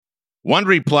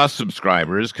Wondery Plus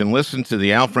subscribers can listen to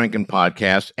the Al Franken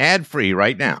podcast ad-free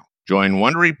right now. Join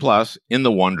Wondery Plus in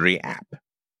the Wondery app.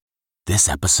 This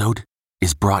episode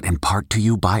is brought in part to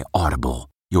you by Audible,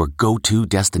 your go-to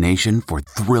destination for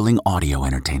thrilling audio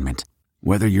entertainment.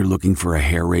 Whether you're looking for a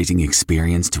hair-raising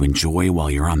experience to enjoy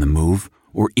while you're on the move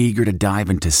or eager to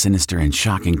dive into sinister and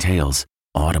shocking tales,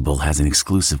 Audible has an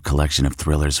exclusive collection of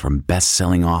thrillers from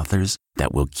best-selling authors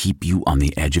that will keep you on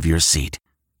the edge of your seat.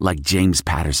 Like James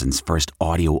Patterson's first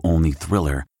audio-only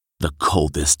thriller, The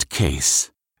Coldest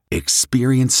Case.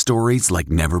 Experience stories like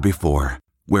never before,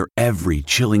 where every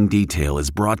chilling detail is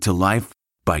brought to life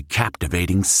by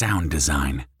captivating sound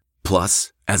design.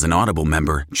 Plus, as an Audible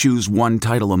member, choose one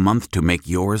title a month to make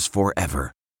yours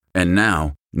forever. And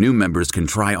now, new members can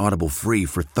try Audible free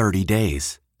for 30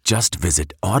 days. Just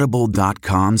visit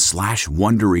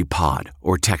audible.com/WonderyPod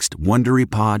or text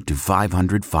WonderyPod to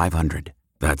 500-500.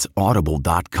 That's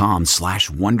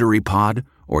audible.com/WonderyPod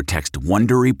or text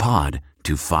WonderyPod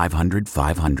to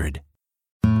 500-500.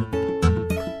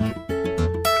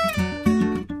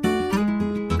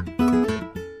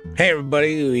 Hey,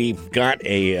 everybody. We've got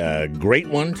a great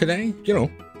one today,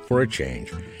 for a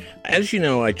change. As you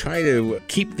know, I try to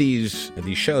keep these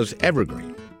shows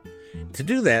evergreen. To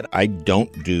do that, I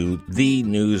don't do the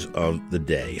news of the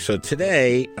day. So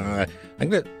today, I'm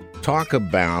going to talk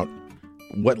about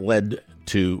what led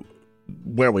to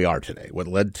where we are today, what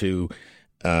led to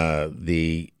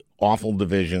the awful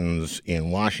divisions in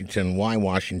Washington, why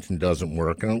Washington doesn't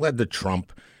work, and it led to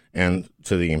Trump and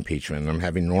to the impeachment. I'm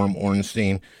having Norm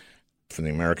Ornstein from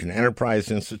the American Enterprise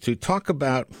Institute talk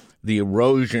about the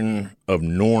erosion of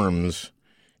norms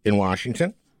in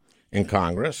Washington, in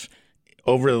Congress,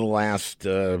 over the last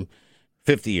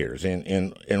 50 years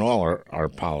in all our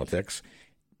politics.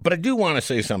 But I do want to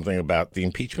say something about the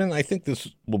impeachment. I think this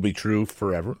will be true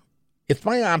forever. It's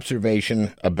my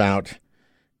observation about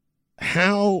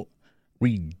how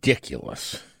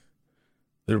ridiculous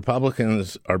the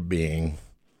Republicans are being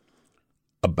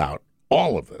about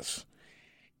all of this.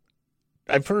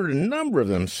 I've heard a number of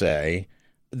them say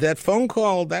that phone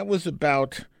call, that was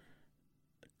about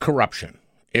corruption.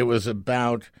 It was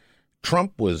about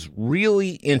Trump was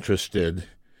really interested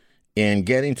in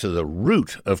getting to the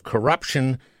root of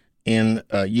corruption in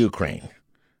Ukraine.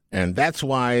 And that's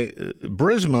why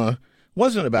Burisma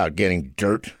wasn't about getting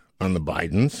dirt on the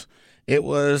Bidens. It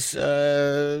was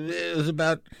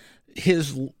about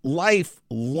his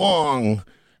lifelong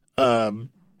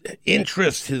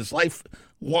interest, his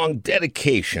lifelong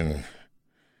dedication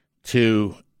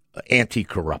to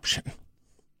anti-corruption.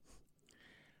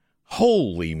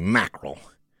 Holy mackerel.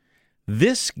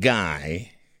 This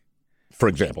guy, for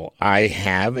example, I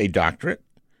have a doctorate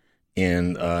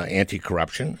in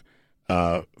anti-corruption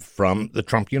from the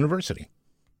Trump University.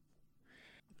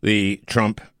 The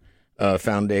Trump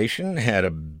Foundation had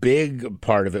a big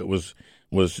part of it was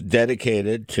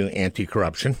dedicated to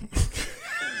anti-corruption,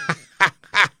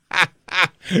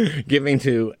 giving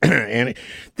to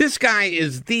this guy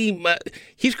is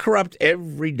he's corrupt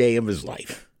every day of his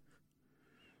life.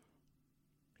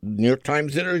 New York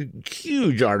Times did a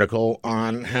huge article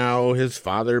on how his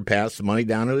father passed money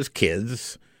down to his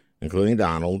kids, including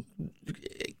Donald,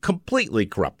 completely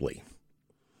corruptly.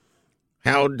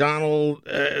 How Donald,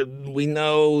 we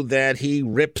know that he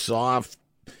rips off,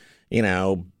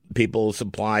 people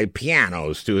supply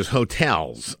pianos to his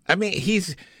hotels. I mean,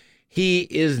 he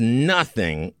is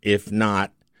nothing if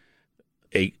not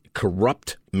a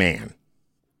corrupt man.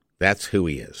 That's who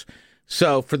he is.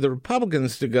 So for the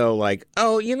Republicans to go like,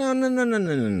 no.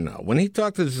 When he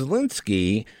talked to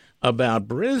Zelensky about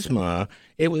Burisma,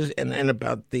 it was and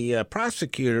about the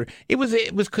prosecutor, it was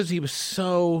because he was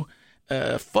so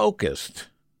focused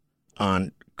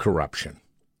on corruption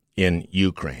in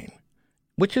Ukraine,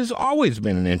 which has always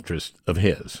been an interest of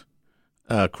his.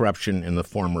 Corruption in the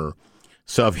former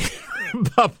Soviet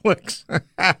republics.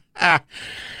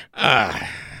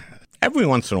 Every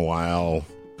once in a while,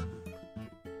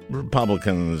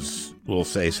 Republicans will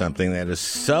say something that is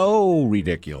so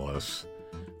ridiculous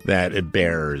that it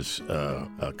bears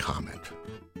a comment.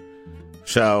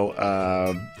 So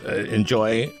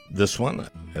enjoy this one.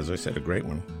 As I said, a great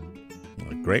one.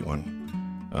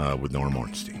 With Norm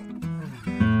Ornstein.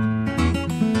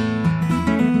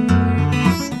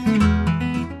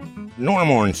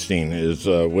 Norm Ornstein is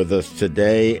with us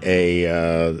today.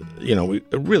 We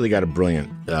really got a brilliant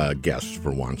guest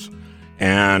for once.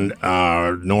 And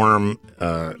Norm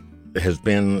has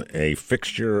been a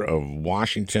fixture of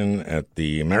Washington at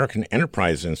the American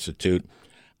Enterprise Institute.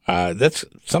 That's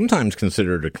sometimes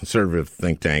considered a conservative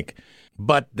think tank,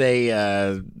 but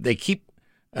they keep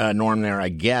Norm there, I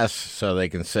guess, so they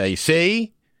can say,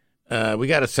 see, We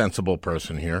got a sensible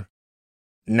person here.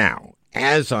 Now,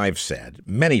 as I've said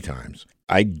many times,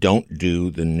 I don't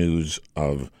do the news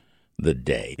of the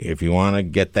day. If you want to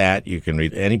get that, you can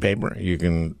read any paper. You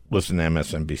can listen to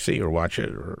MSNBC or watch it,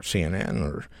 or CNN,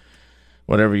 or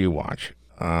whatever you watch,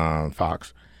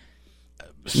 Fox.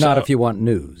 Not if you want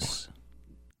news.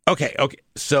 Okay.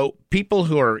 So people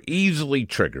who are easily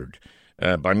triggered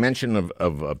by mention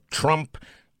of Trump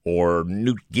or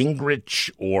Newt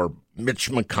Gingrich or Mitch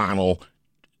McConnell,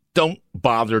 don't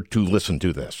bother to listen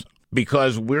to this,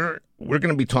 because we're going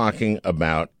to be talking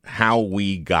about how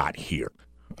we got here,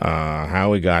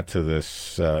 how we got to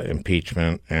this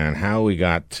impeachment, and how we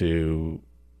got to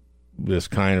this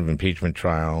kind of impeachment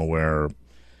trial where,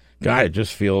 God, it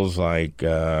just feels like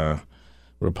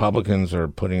Republicans are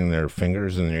putting their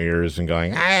fingers in their ears and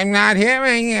going, I'm not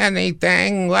hearing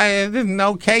anything. There's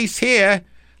no case here.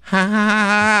 Ha, ha,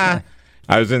 ha.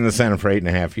 I was in the Senate for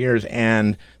 8.5 years,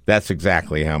 and that's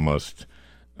exactly how most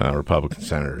Republican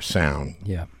senators sound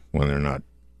when they're not,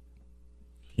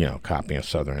 copying a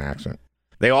Southern accent.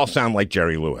 They all sound like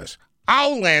Jerry Lewis.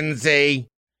 Oh, Lindsay.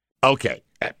 Okay.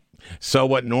 So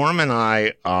what Norm and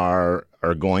I are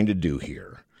going to do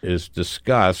here is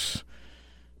discuss,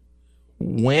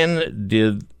 when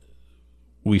did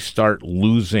we start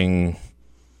losing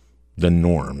the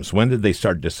norms? When did they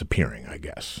start disappearing, I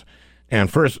guess? And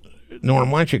first,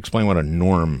 Norm, why don't you explain what a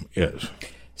norm is?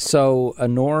 So a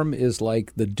norm is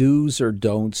like the do's or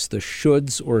don'ts, the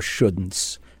shoulds or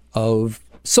shouldn'ts of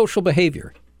social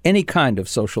behavior, any kind of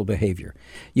social behavior.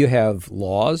 You have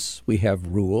laws, we have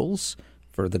rules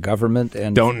for the government,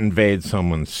 and don't invade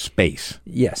someone's space.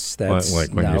 Yes, that's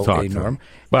like when now you're talking a norm. To them.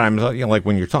 But I'm like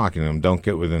when you're talking to them, don't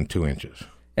get within 2 inches.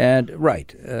 And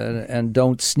and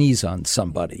don't sneeze on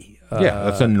somebody.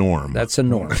 That's a norm. That's a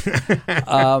norm.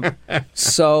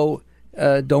 So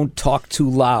don't talk too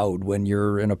loud when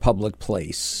you're in a public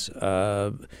place.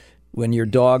 When your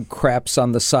dog craps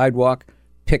on the sidewalk,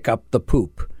 pick up the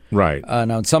poop. Right.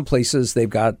 Now, in some places, they've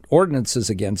got ordinances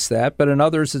against that, but in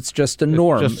others, it's just a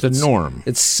norm. It's just a norm.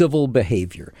 It's civil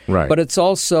behavior. Right. But it's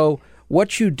also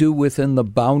what you do within the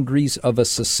boundaries of a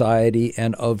society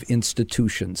and of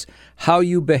institutions, how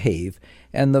you behave.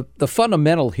 And the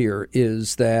fundamental here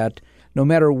is that no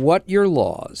matter what your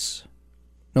laws,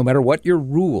 no matter what your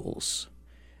rules,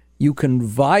 you can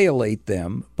violate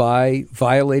them by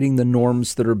violating the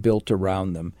norms that are built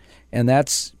around them. And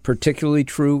that's particularly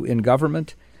true in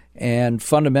government. And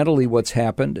fundamentally what's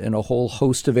happened in a whole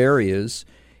host of areas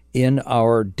in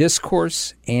our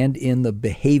discourse and in the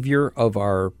behavior of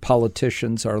our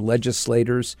politicians, our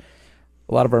legislators,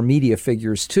 a lot of our media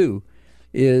figures too,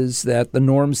 is that the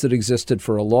norms that existed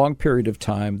for a long period of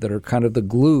time that are kind of the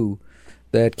glue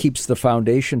that keeps the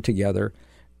foundation together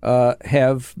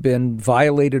have been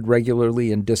violated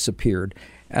regularly and disappeared.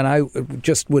 And I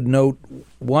just would note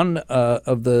one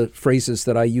of the phrases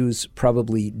that I use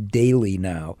probably daily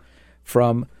now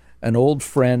from an old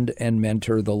friend and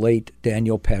mentor, the late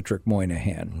Daniel Patrick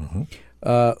Moynihan,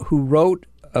 who wrote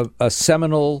a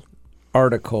seminal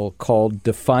article called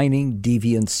Defining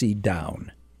Deviancy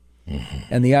Down.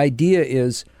 And the idea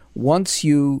is once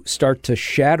you start to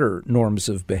shatter norms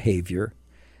of behavior,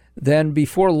 then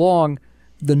before long,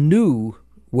 the new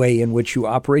way in which you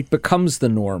operate becomes the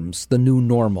norms, the new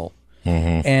normal.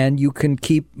 And you can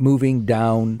keep moving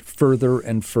down further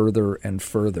and further and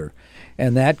further.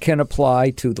 And that can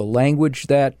apply to the language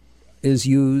that is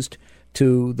used,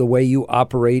 to the way you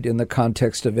operate in the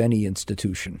context of any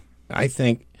institution. I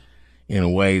think, in a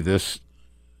way, this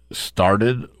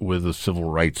started with the Civil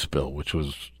Rights Bill, which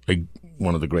was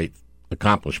one of the great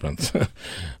accomplishments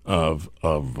of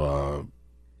our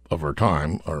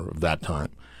time, or of that time.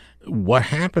 What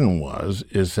happened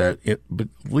is that at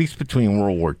least between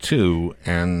World War II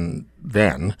and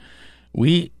then,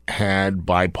 we had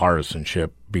bipartisanship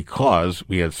because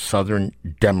we had Southern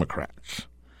Democrats.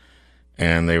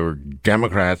 And they were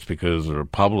Democrats because the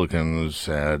Republicans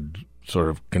had sort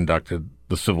of conducted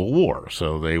the Civil War,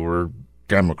 so they were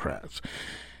Democrats.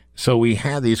 So we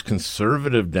had these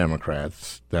conservative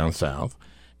Democrats down south,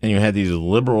 and you had these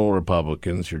liberal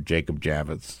Republicans, your Jacob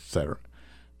Javits, et cetera,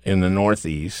 in the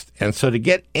Northeast. And so to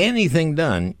get anything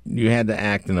done, you had to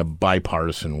act in a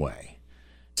bipartisan way.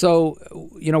 So,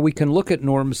 we can look at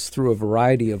norms through a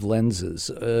variety of lenses.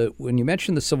 When you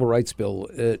mentioned the Civil Rights Bill,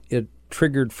 it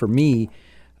triggered for me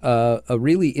a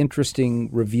really interesting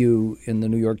review in the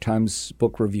New York Times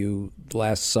Book Review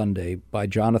last Sunday by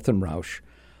Jonathan Rauch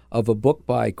of a book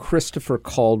by Christopher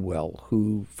Caldwell,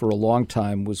 who for a long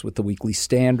time was with the Weekly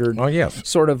Standard. Oh, yes.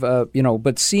 Sort of,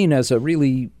 but seen as a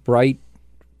really bright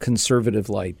conservative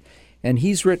light. And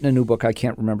he's written a new book, I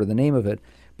can't remember the name of it,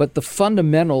 but the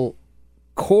fundamental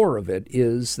core of it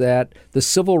is that the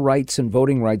civil rights and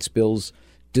voting rights bills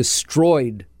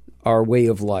destroyed our way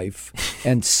of life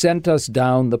and sent us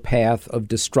down the path of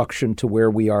destruction to where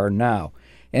we are now.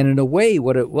 And in a way,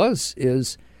 what it was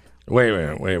is... Wait,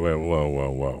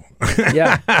 whoa.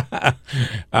 Yeah.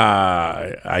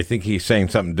 I think he's saying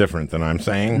something different than I'm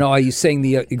saying. No, he's saying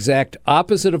the exact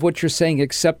opposite of what you're saying,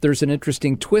 except there's an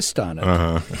interesting twist on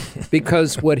it.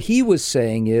 Because what he was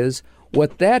saying is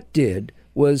what that did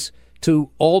was to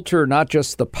alter not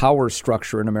just the power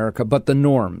structure in America, but the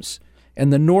norms.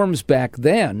 And the norms back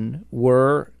then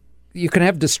were, you can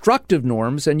have destructive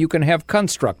norms and you can have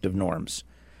constructive norms.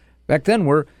 Back then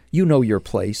were, you know your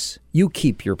place, you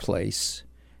keep your place.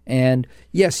 And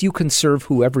yes, you can serve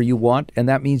whoever you want, and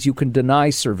that means you can deny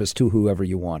service to whoever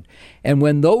you want. And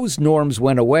when those norms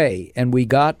went away and we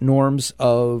got norms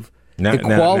of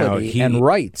equality and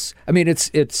rights, I mean,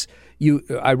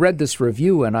 I read this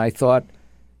review and I thought,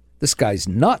 this guy's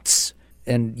nuts,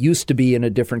 and used to be in a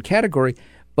different category.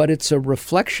 But it's a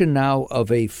reflection now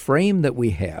of a frame that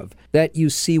we have that you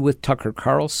see with Tucker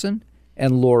Carlson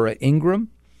and Laura Ingraham,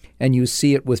 and you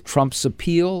see it with Trump's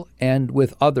appeal and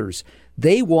with others.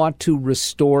 They want to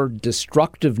restore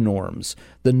destructive norms,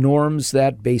 the norms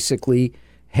that basically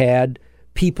had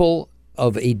people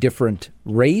of a different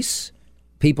race,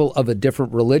 people of a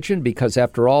different religion, because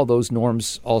after all, those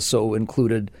norms also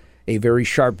included a very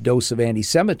sharp dose of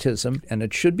anti-Semitism. And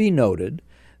it should be noted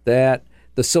that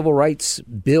the Civil Rights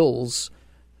Bills,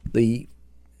 the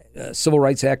Civil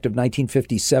Rights Act of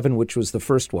 1957, which was the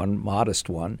first one, modest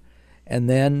one, and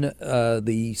then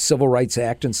the Civil Rights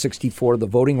Act in 64, the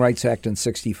Voting Rights Act in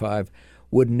 65,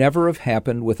 would never have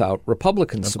happened without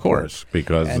Republican support. Of course,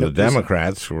 because the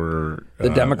Democrats were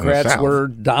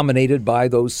dominated by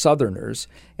those Southerners,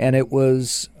 and it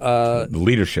was the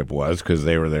leadership was because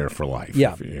they were there for life.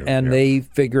 Yeah, they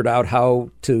figured out how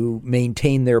to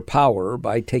maintain their power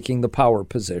by taking the power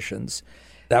positions.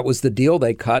 That was the deal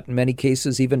they cut in many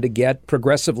cases, even to get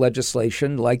progressive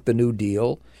legislation like the New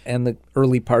Deal and the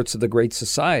early parts of the Great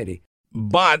Society.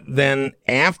 But then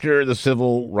after the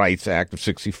Civil Rights Act of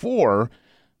 64,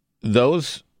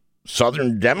 those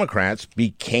Southern Democrats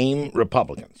became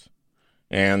Republicans.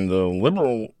 And the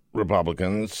liberal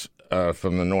Republicans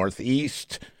from the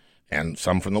Northeast and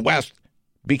some from the West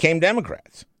became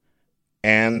Democrats.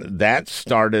 And that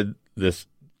started this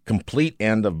complete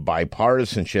end of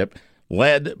bipartisanship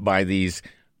led by these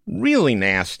really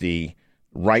nasty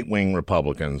right-wing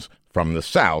Republicans from the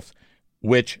South,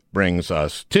 which brings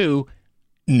us to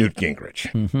Newt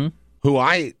Gingrich, who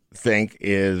I think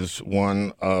is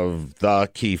one of the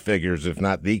key figures, if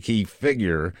not the key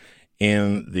figure,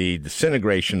 in the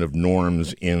disintegration of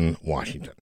norms in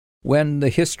Washington. When the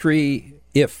history,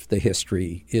 if the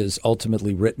history is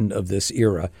ultimately written of this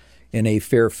era in a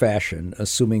fair fashion,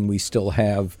 assuming we still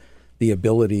have the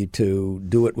ability to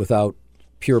do it without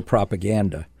pure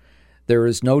propaganda, there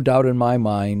is no doubt in my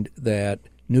mind that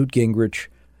Newt Gingrich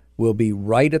will be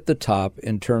right at the top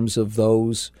in terms of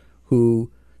those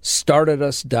who started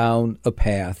us down a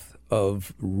path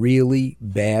of really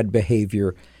bad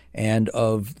behavior and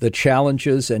of the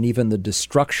challenges and even the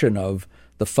destruction of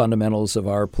the fundamentals of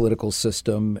our political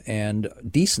system and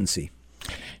decency.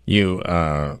 You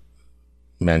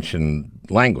mentioned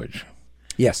language.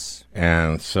 Yes.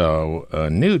 And so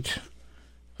Newt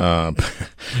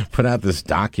put out this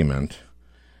document,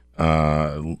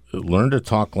 Learn to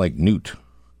Talk Like Newt.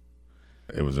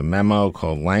 It was a memo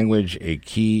called Language, a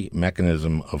Key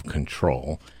Mechanism of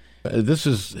Control. This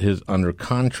is his under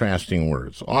contrasting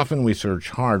words. Often we search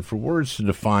hard for words to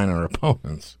define our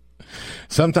opponents.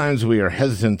 Sometimes we are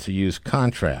hesitant to use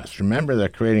contrast. Remember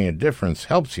that creating a difference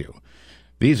helps you.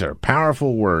 These are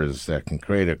powerful words that can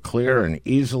create a clear and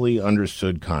easily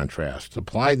understood contrast.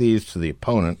 Apply these to the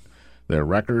opponent, their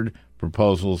record,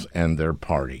 proposals, and their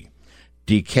party.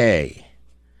 Decay,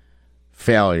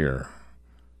 failure,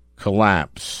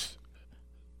 collapse,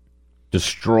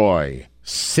 destroy,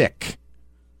 sick,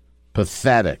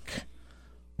 pathetic,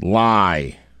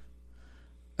 lie,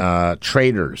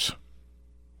 traitors.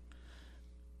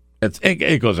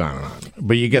 It goes on and on,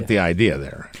 but you get the idea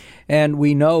there. And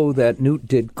we know that Newt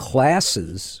did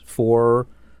classes for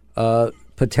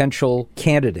potential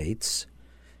candidates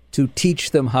to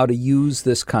teach them how to use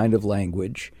this kind of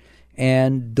language,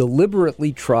 and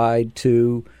deliberately tried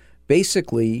to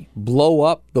basically blow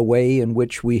up the way in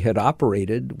which we had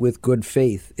operated with good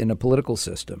faith in a political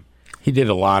system. He did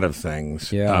a lot of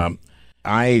things. Yeah.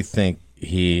 I think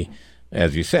he,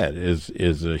 as you said,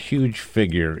 is a huge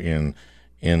figure in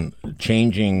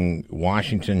changing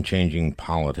Washington, changing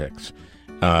politics,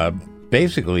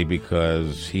 basically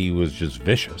because he was just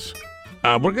vicious.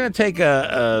 We're going to take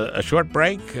a short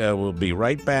break. We'll be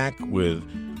right back with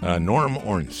Norm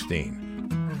Ornstein.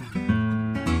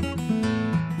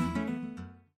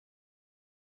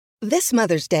 This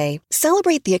Mother's Day,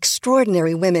 celebrate the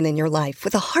extraordinary women in your life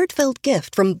with a heartfelt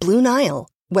gift from Blue Nile.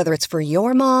 Whether it's for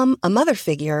your mom, a mother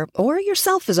figure, or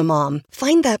yourself as a mom,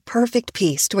 find that perfect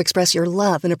piece to express your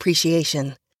love and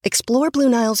appreciation. Explore Blue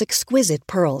Nile's exquisite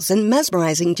pearls and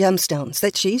mesmerizing gemstones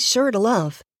that she's sure to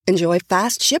love. Enjoy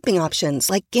fast shipping options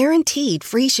like guaranteed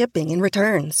free shipping and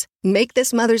returns. Make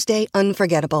this Mother's Day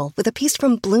unforgettable with a piece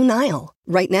from Blue Nile.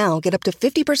 Right now, get up to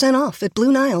 50% off at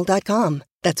BlueNile.com.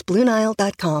 That's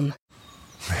BlueNile.com.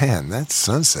 Man, that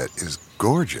sunset is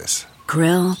gorgeous.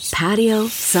 Grill, patio,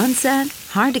 sunset.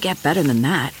 Hard to get better than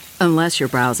that. Unless you're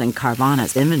browsing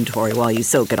Carvana's inventory while you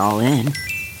soak it all in.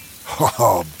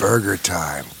 Oh, burger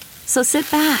time. So sit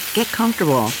back, get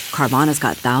comfortable. Carvana's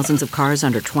got thousands of cars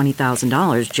under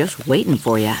 $20,000 just waiting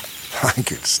for you. I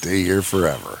could stay here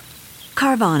forever.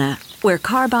 Carvana, where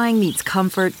car buying meets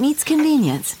comfort meets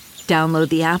convenience. Download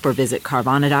the app or visit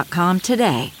Carvana.com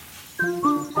today.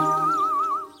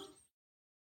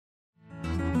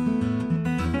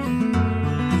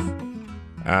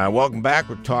 Welcome back.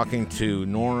 We're talking to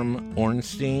Norm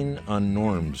Ornstein on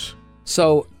norms.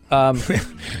 So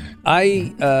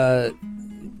I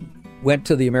went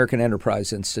to the American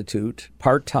Enterprise Institute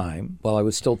part-time while I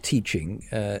was still teaching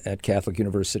at Catholic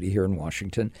University here in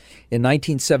Washington in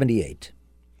 1978.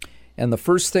 And the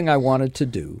first thing I wanted to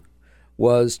do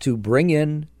was to bring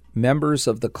in members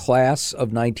of the class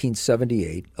of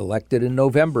 1978, elected in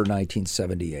November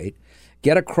 1978,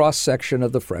 get a cross-section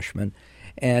of the freshmen,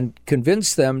 and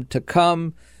convince them to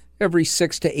come every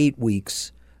 6 to 8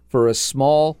 weeks for a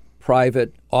small,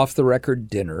 private, off-the-record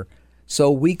dinner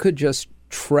so we could just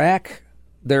track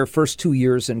their first 2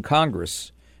 years in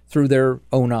Congress through their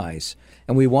own eyes.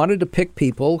 And we wanted to pick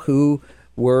people who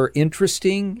were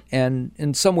interesting and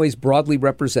in some ways broadly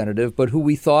representative, but who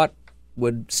we thought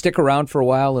would stick around for a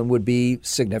while and would be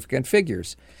significant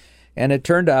figures. And it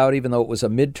turned out, even though it was a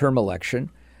midterm election,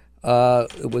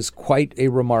 it was quite a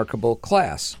remarkable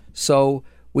class. So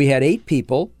we had 8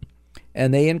 people,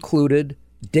 and they included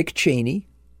Dick Cheney,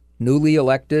 newly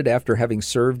elected after having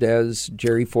served as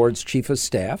Jerry Ford's chief of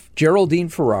staff, Geraldine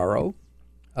Ferraro,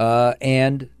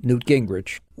 and Newt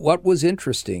Gingrich. What was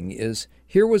interesting is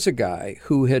here was a guy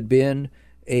who had been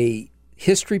a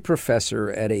history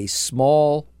professor at a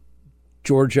small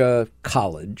Georgia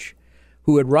college,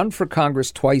 who had run for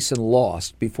Congress twice and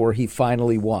lost before he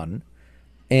finally won.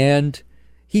 And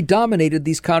he dominated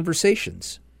these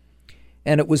conversations.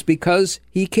 And it was because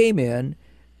he came in,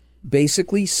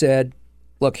 basically said,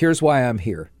 look, here's why I'm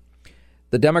here.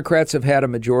 The Democrats have had a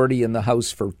majority in the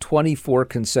House for 24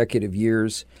 consecutive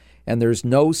years, and there's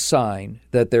no sign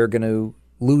that they're going to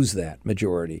lose that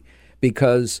majority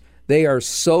because they are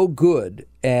so good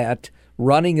at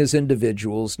running as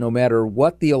individuals, no matter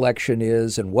what the election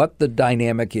is and what the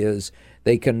dynamic is.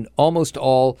 They can almost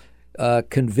all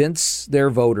convince their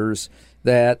voters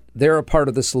that they're a part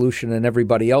of the solution and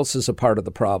everybody else is a part of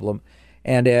the problem.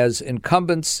 And as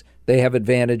incumbents, they have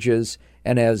advantages.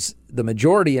 And as the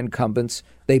majority incumbents,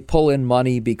 they pull in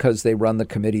money because they run the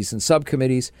committees and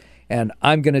subcommittees. And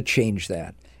I'm going to change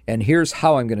that. And here's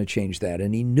how I'm going to change that.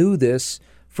 And he knew this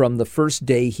from the first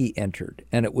day he entered.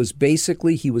 And it was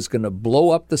basically he was going to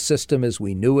blow up the system as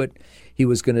we knew it. He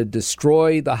was going to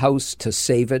destroy the House to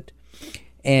save it.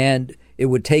 And it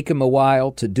would take him a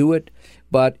while to do it.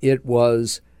 But it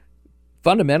was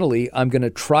fundamentally, I'm going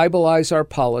to tribalize our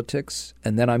politics,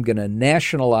 and then I'm going to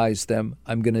nationalize them.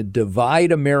 I'm going to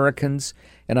divide Americans,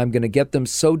 and I'm going to get them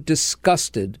so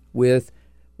disgusted with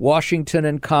Washington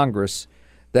and Congress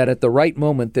that at the right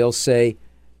moment they'll say,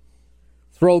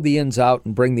 throw the ins out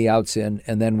and bring the outs in,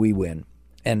 and then we win.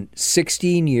 And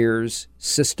 16 years,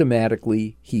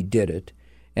 systematically, he did it.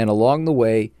 And along the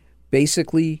way,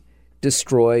 basically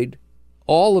destroyed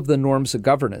all of the norms of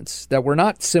governance that were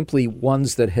not simply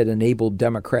ones that had enabled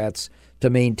Democrats to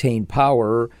maintain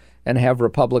power and have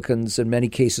Republicans in many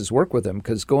cases work with them.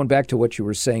 Because going back to what you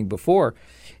were saying before,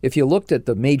 if you looked at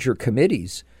the major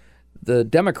committees, the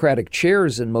Democratic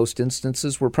chairs in most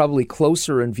instances were probably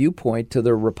closer in viewpoint to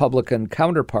their Republican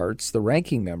counterparts, the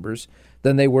ranking members,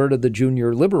 than they were to the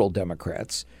junior liberal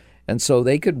Democrats. And so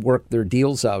they could work their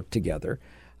deals out together.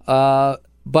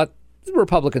 But the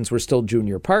Republicans were still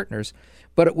junior partners.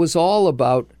 But it was all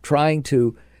about trying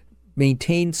to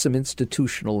maintain some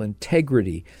institutional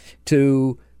integrity,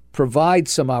 to provide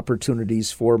some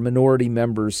opportunities for minority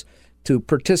members to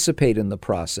participate in the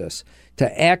process,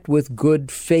 to act with good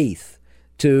faith,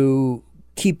 to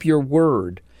keep your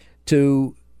word,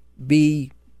 to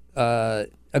be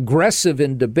aggressive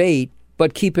in debate,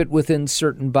 but keep it within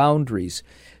certain boundaries,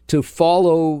 to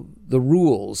follow the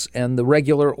rules and the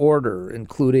regular order,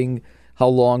 including how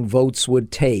long votes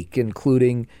would take,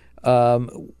 including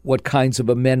what kinds of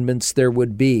amendments there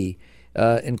would be,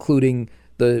 including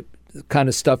the kind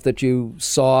of stuff that you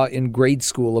saw in grade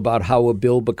school about how a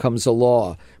bill becomes a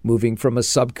law, moving from a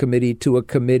subcommittee to a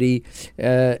committee,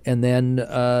 and then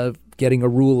getting a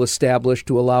rule established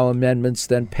to allow amendments,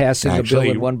 then passing a bill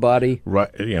in one body.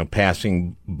 Right,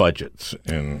 passing budgets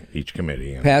in each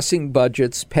committee. Passing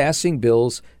budgets, passing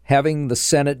bills, having the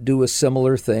Senate do a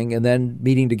similar thing, and then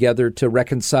meeting together to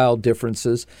reconcile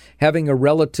differences, having a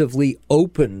relatively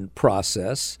open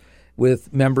process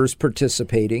with members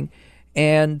participating,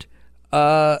 and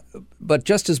but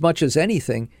just as much as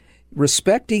anything,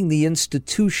 respecting the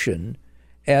institution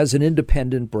as an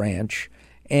independent branch,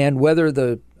 and whether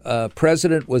the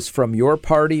president was from your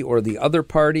party or the other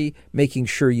party, making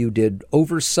sure you did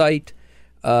oversight,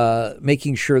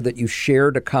 making sure that you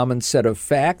shared a common set of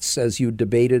facts as you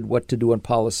debated what to do on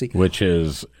policy. Which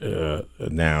is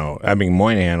now, I mean,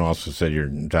 Moynihan also said you're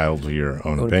entitled to your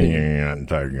own opinion, you're not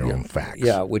entitled to your own facts.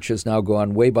 Yeah, which has now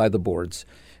gone way by the boards.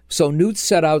 So Newt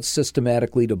set out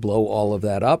systematically to blow all of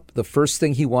that up. The first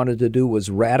thing he wanted to do was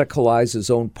radicalize his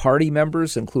own party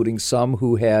members, including some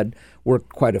who had worked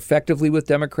quite effectively with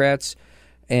Democrats,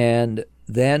 and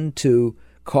then to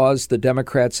cause the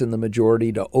Democrats in the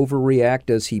majority to overreact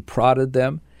as he prodded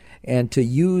them, and to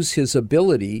use his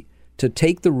ability to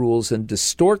take the rules and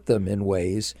distort them in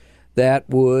ways that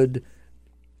would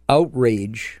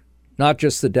outrage not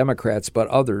just the Democrats but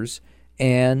others.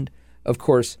 And, of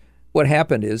course, what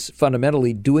happened is,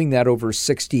 fundamentally, doing that over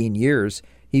 16 years,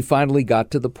 he finally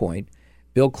got to the point.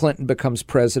 Bill Clinton becomes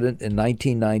president in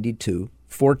 1992,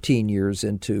 14 years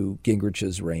into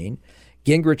Gingrich's reign.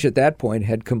 Gingrich at that point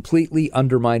had completely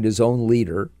undermined his own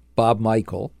leader, Bob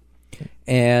Michel,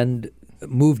 and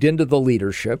moved into the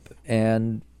leadership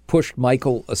and pushed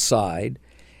Michel aside.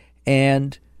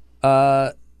 And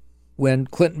when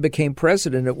Clinton became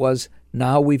president, it was,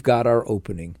 now we've got our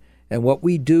opening. And what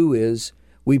we do is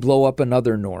we blow up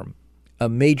another norm, a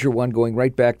major one going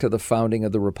right back to the founding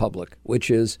of the Republic, which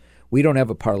is we don't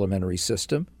have a parliamentary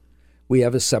system. We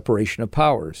have a separation of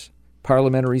powers.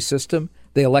 Parliamentary system,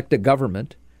 they elect a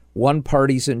government. One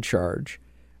party's in charge.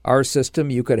 Our system,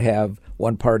 you could have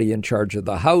one party in charge of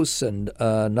the House and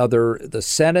another the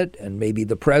Senate and maybe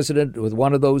the president with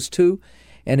one of those two.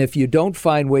 And if you don't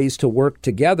find ways to work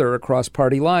together across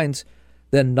party lines,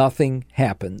 then nothing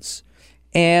happens.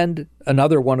 And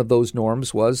another one of those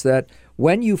norms was that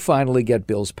when you finally get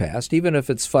bills passed, even if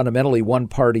it's fundamentally one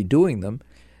party doing them,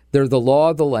 they're the law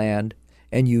of the land,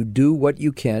 and you do what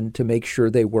you can to make sure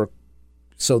they work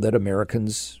so that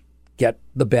Americans get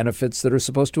the benefits that are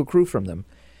supposed to accrue from them.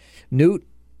 Newt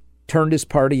turned his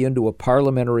party into a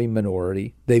parliamentary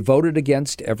minority. They voted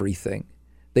against everything.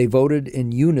 They voted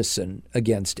in unison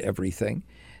against everything.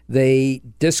 They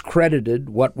discredited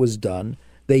what was done.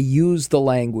 They used the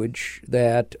language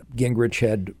that Gingrich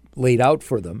had laid out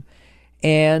for them.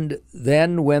 And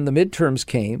then when the midterms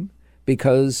came,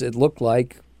 because it looked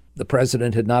like the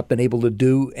president had not been able to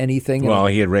do anything. Well,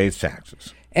 he had raised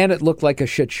taxes. And it looked like a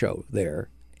shit show there.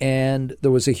 And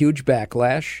there was a huge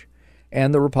backlash,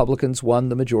 and the Republicans won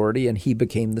the majority, and he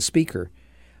became the speaker.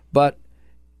 But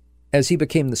as he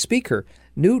became the speaker,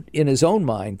 Newt, in his own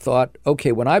mind, thought,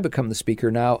 okay, when I become the speaker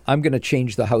now, I'm going to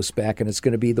change the House back, and it's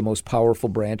going to be the most powerful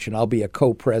branch, and I'll be a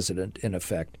co-president, in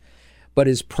effect. But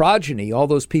his progeny, all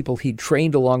those people he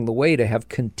trained along the way to have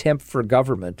contempt for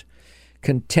government,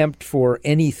 contempt for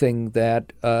anything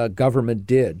that government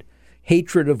did,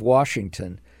 hatred of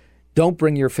Washington. Don't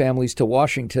bring your families to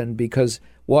Washington because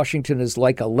Washington is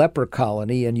like a leper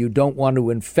colony and you don't want to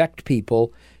infect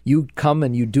people. You come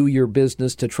and you do your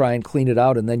business to try and clean it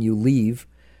out and then you leave.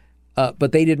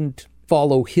 But they didn't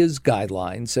follow his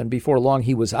guidelines, and before long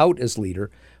he was out as leader.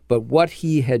 But what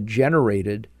he had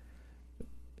generated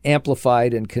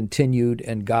amplified and continued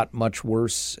and got much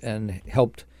worse and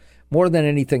helped more than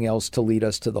anything else to lead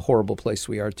us to the horrible place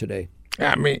we are today.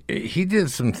 I mean, he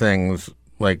did some things,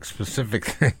 like specific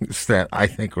things that I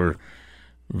think were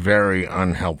very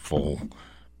unhelpful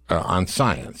on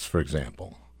science, for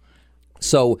example.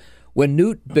 So when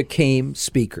Newt became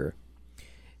speaker,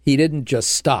 he didn't just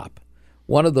stop.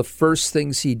 One of the first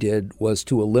things he did was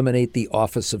to eliminate the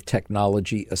Office of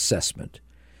Technology Assessment.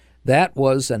 That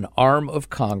was an arm of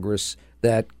Congress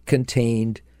that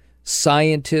contained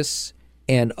scientists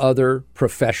and other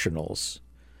professionals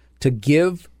to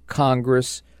give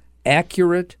Congress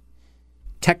accurate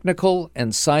technical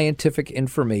and scientific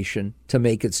information to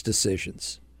make its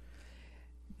decisions.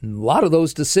 A lot of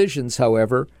those decisions,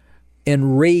 however,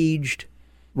 enraged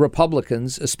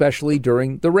Republicans, especially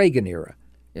during the Reagan era.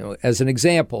 As an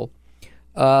example,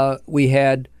 we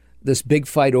had this big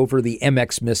fight over the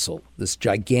MX missile, this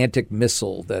gigantic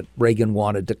missile that Reagan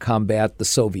wanted to combat the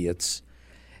Soviets.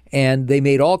 And they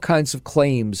made all kinds of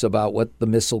claims about what the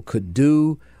missile could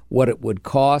do, what it would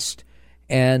cost.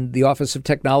 And the Office of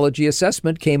Technology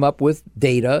Assessment came up with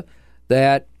data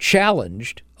that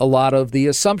challenged a lot of the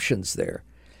assumptions there.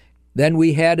 Then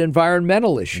we had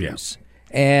environmental issues,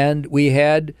 and we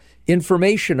had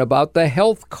information about the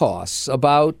health costs,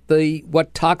 about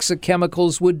what toxic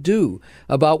chemicals would do,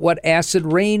 about what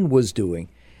acid rain was doing.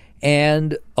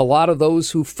 And a lot of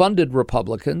those who funded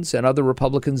Republicans and other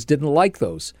Republicans didn't like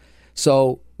those.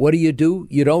 So what do?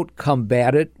 You don't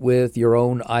combat it with your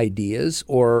own ideas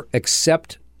or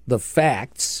accept the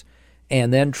facts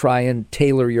and then try and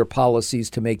tailor your policies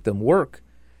to make them work.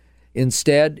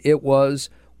 Instead, it was,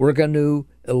 we're going to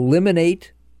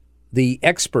eliminate the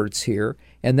experts here,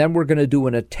 and then we're going to do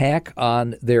an attack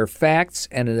on their facts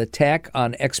and an attack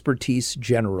on expertise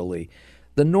generally.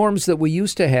 The norms that we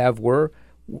used to have were,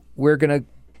 we're going to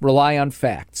rely on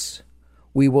facts.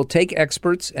 We will take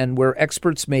experts, and where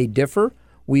experts may differ,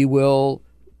 we will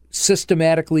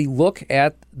systematically look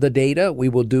at the data. We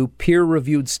will do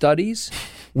peer-reviewed studies.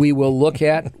 We will look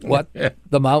at what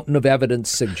the mountain of evidence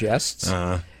suggests.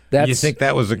 You think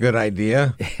that was a good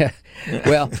idea?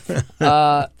 Well,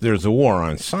 there's a war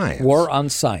on science. War on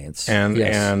science, and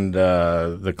yes. and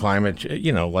the climate.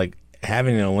 Like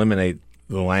having to eliminate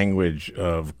the language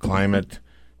of climate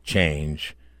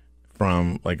change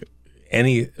from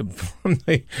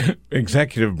the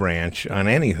executive branch on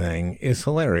anything is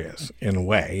hilarious in a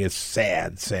way. It's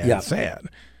sad.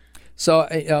 So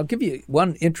I'll give you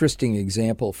one interesting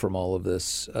example from all of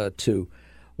this, too.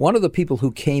 One of the people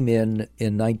who came in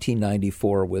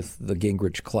 1994 with the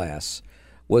Gingrich class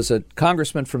was a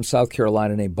congressman from South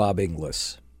Carolina named Bob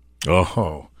Inglis.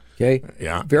 Oh. Okay?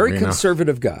 Yeah. Very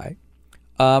conservative guy.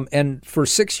 And for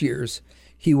 6 years,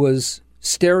 he was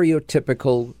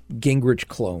stereotypical Gingrich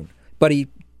clone. But he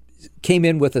came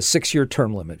in with a 6-year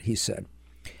term limit, he said.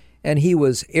 And he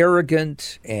was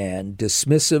arrogant and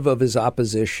dismissive of his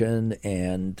opposition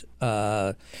and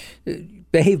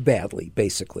behaved badly,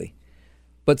 basically.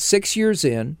 But 6 years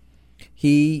in,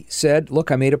 he said, look,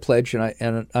 I made a pledge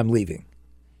and I'm leaving.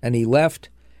 And he left,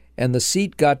 and the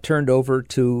seat got turned over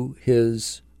to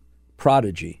his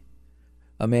prodigy,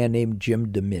 a man named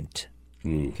Jim DeMint.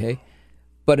 Okay?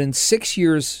 But in 6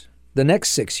 years, the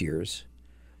next 6 years,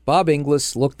 Bob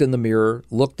Inglis looked in the mirror,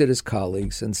 looked at his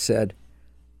colleagues, and said,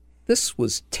 this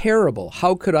was terrible.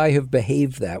 How could I have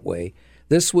behaved that way?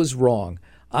 This was wrong.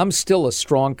 I'm still a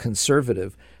strong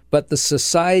conservative, but the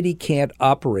society can't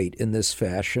operate in this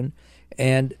fashion.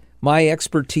 And my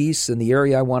expertise in the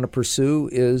area I want to pursue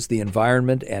is the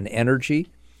environment and energy.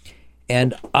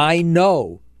 And I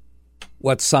know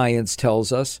what science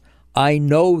tells us. I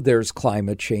know there's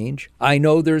climate change. I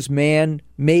know there's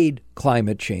man-made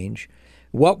climate change.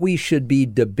 What we should be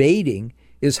debating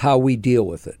is how we deal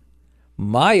with it.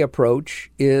 My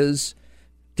approach is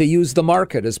to use the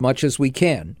market as much as we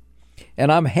can.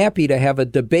 And I'm happy to have a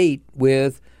debate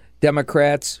with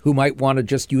Democrats who might want to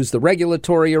just use the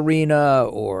regulatory arena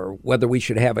or whether we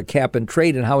should have a cap and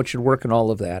trade and how it should work and all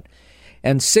of that.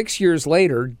 And 6 years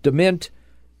later, DeMint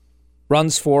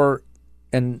runs for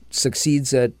and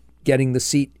succeeds at getting the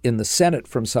seat in the Senate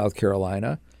from South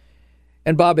Carolina.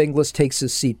 And Bob Inglis takes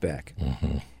his seat back.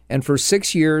 Mm-hmm. And for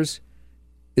 6 years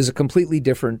is a completely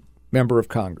different member of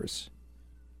Congress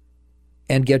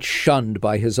and gets shunned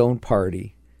by his own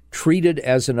party, treated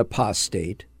as an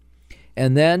apostate.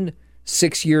 And then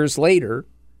 6 years later,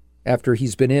 after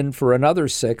he's been in for another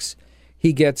 6,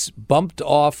 he gets bumped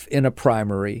off in a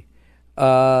primary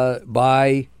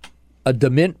by a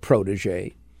DeMint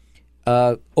protege,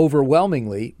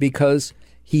 overwhelmingly because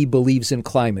he believes in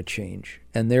climate change,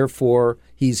 and therefore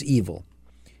he's evil.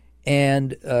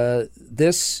 And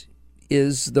this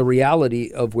is the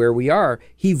reality of where we are.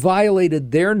 He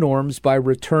violated their norms by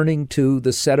returning to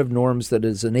the set of norms that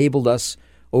has enabled us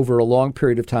over a long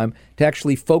period of time to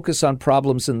actually focus on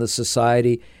problems in the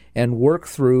society and work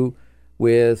through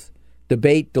with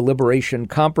debate, deliberation,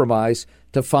 compromise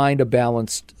to find a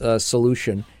balanced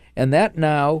solution. And that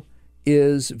now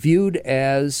is viewed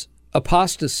as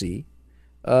apostasy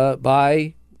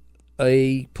by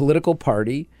a political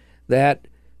party that,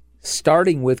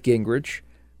 starting with Gingrich,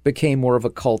 became more of a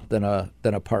cult than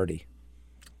a party.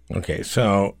 Okay,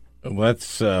 so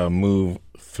let's move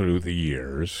through the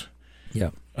years.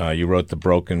 Yeah. You wrote The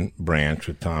Broken Branch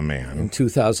with Tom Mann. In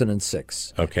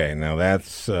 2006. Okay, now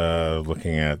that's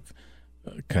looking at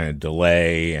kind of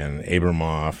delay and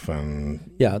Abramoff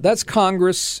and... Yeah, that's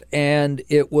Congress, and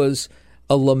it was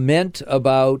a lament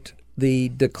about the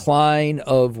decline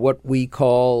of what we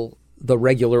call the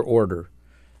regular order,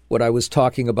 what I was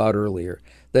talking about earlier,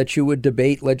 that you would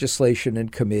debate legislation in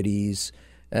committees,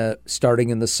 starting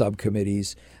in the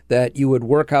subcommittees, that you would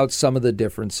work out some of the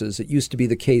differences. It used to be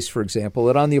the case, for example,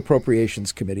 that on the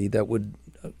Appropriations Committee that would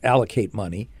allocate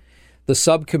money, the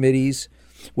subcommittees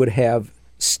would have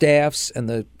staffs, and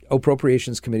the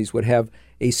Appropriations Committees would have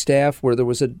a staff where there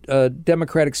was a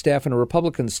Democratic staff and a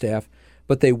Republican staff,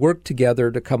 but they worked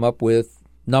together to come up with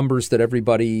numbers that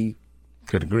everybody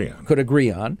could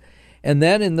agree on. And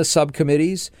then in the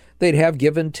subcommittees, they'd have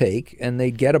give and take, and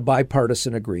they'd get a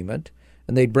bipartisan agreement,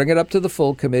 and they'd bring it up to the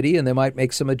full committee, and they might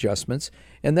make some adjustments.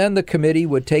 And then the committee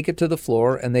would take it to the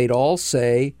floor, and they'd all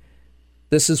say,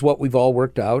 this is what we've all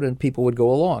worked out, and people would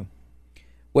go along.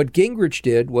 What Gingrich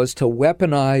did was to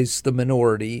weaponize the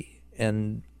minority,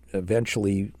 and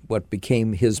eventually what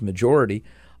became his majority,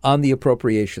 on the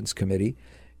Appropriations Committee,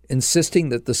 insisting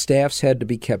that the staffs had to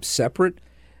be kept separate,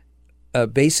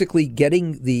 basically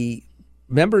getting the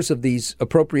members of these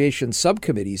appropriation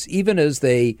subcommittees, even as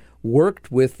they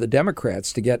worked with the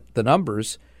Democrats to get the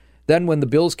numbers, then when the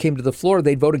bills came to the floor,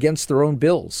 they'd vote against their own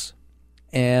bills,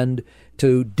 and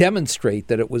to demonstrate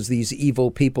that it was these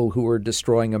evil people who were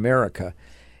destroying America.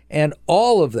 And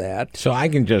all of that... So I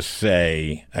can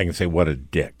say, what a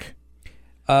dick.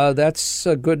 That's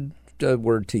a good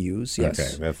word to use,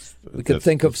 yes. Okay, we could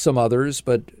think of some others,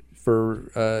 but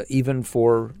given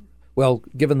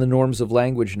the norms of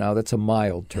language now, that's a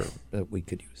mild term that we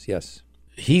could use, yes.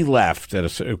 He left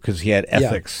because he had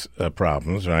ethics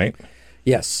problems, right?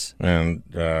 Yes. And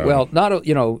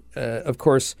of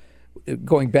course,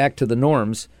 going back to the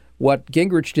norms, what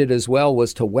Gingrich did as well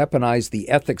was to weaponize the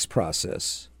ethics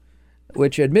process,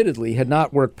 which admittedly had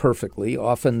not worked perfectly.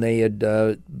 Often they had,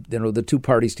 the two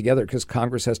parties together, because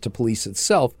Congress has to police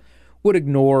itself, would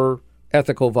ignore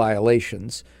ethical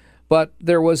violations. But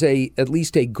there was at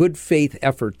least a good faith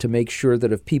effort to make sure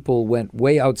that if people went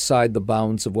way outside the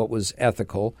bounds of what was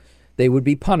ethical, they would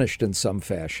be punished in some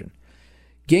fashion.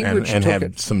 Gingrich and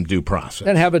have some due process.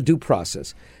 And have a due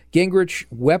process. Gingrich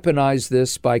weaponized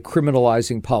this by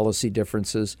criminalizing policy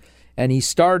differences, and he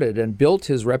started and built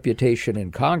his reputation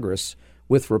in Congress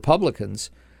with Republicans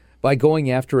by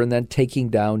going after and then taking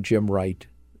down Jim Wright,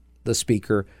 the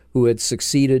Speaker, who had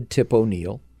succeeded Tip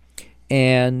O'Neill,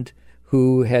 and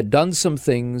who had done some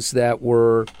things that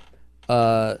were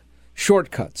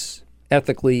shortcuts,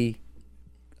 ethically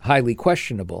highly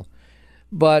questionable,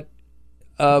 but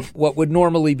what would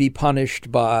normally be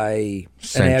punished by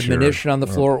censure, an admonition on the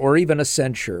floor or even a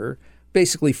censure,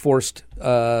 basically forced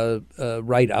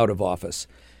Wright out of office.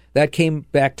 That came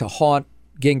back to haunt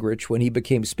Gingrich when he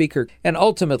became Speaker. And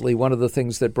ultimately, one of the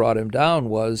things that brought him down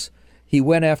was he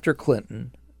went after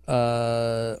Clinton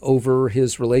over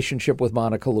his relationship with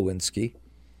Monica Lewinsky.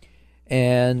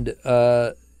 And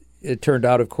it turned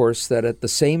out, of course, that at the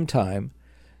same time,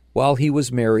 while he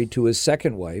was married to his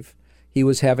second wife, he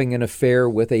was having an affair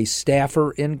with a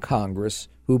staffer in Congress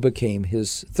who became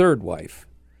his third wife.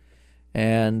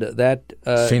 And that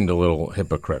seemed a little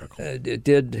hypocritical. It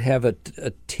did have a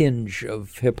tinge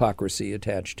of hypocrisy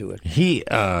attached to it.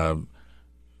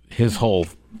 His whole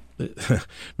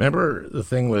remember the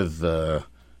thing with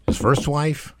his first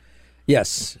wife?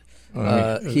 Yes,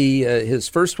 his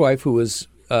first wife, who was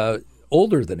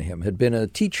older than him, had been a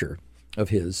teacher of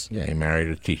his. Yeah, he married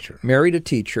a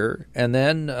teacher. And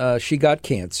then she got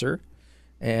cancer,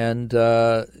 and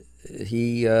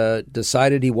he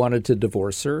decided he wanted to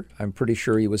divorce her. I'm pretty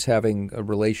sure he was having a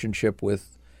relationship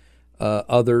with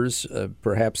others,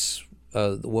 perhaps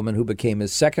the woman who became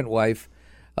his second wife,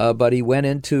 but he went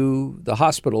into the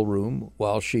hospital room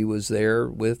while she was there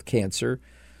with cancer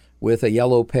with a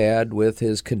yellow pad with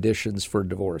his conditions for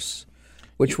divorce,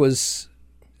 which was,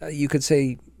 you could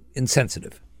say,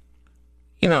 insensitive.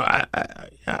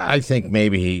 I think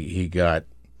maybe he got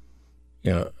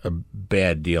a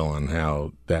bad deal on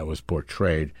how that was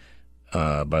portrayed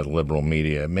by the liberal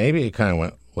media. Maybe it kind of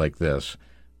went like this.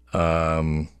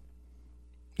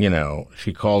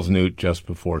 She calls Newt just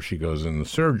before she goes into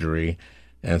surgery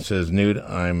and says, "Newt,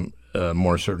 I'm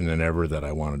more certain than ever that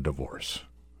I want a divorce."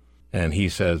 And he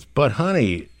says, "But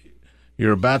honey,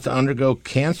 you're about to undergo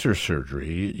cancer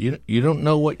surgery. You don't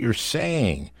know what you're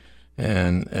saying."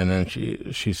 And then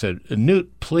she said,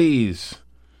 "Newt, please,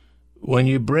 when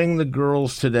you bring the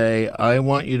girls today, I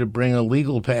want you to bring a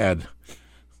legal pad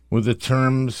with the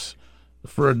terms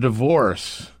for a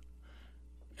divorce."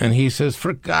 And he says,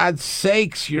 "For God's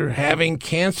sakes, you're having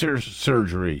cancer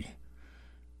surgery."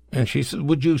 And she said,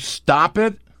 "Would you stop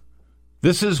it?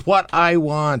 This is what I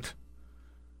want.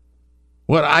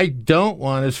 What I don't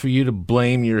want is for you to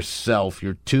blame yourself.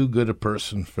 You're too good a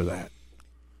person for that.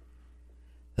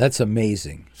 That's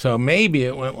amazing. So maybe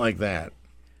it went like that.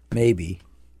 Maybe.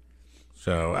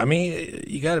 So, I mean,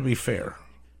 you got to be fair.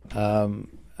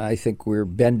 I think we're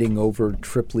bending over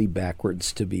triply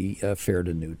backwards to be fair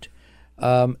to Newt.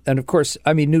 And, of course,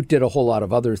 I mean, Newt did a whole lot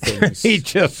of other things. He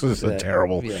just was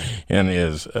terrible and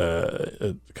is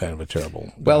kind of a terrible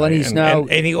guy. Well, and he's now...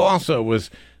 And he also was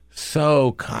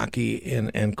so cocky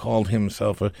and called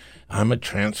himself I'm a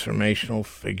transformational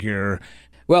figure.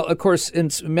 Well, of course, in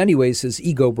many ways, his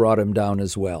ego brought him down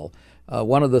as well.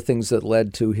 One of the things that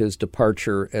led to his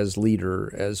departure as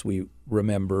leader, as we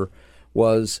remember,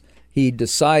 was he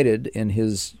decided in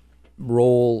his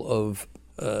role of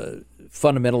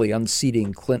fundamentally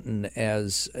unseating Clinton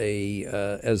as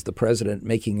the president,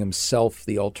 making himself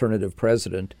the alternative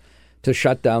president, to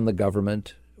shut down the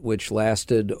government, which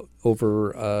lasted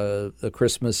over the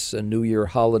Christmas and New Year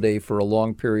holiday for a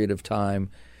long period of time.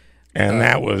 And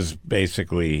that was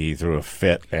basically he threw a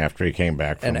fit after he came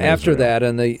back from Israel. After that,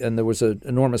 and there was an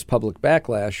enormous public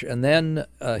backlash. And then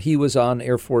he was on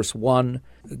Air Force One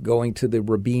going to the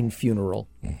Rabin funeral.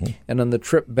 Mm-hmm. And on the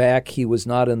trip back, he was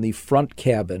not in the front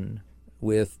cabin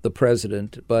with the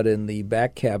president, but in the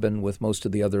back cabin with most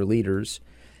of the other leaders.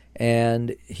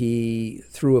 And he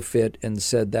threw a fit and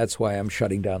said, that's why I'm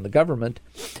shutting down the government.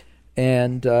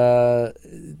 And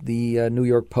the New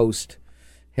York Post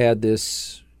had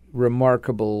this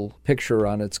remarkable picture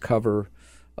on its cover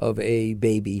of a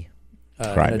baby in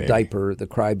a diaper, the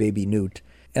crybaby Newt.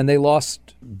 And they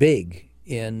lost big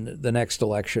in the next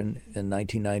election in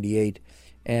 1998,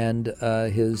 and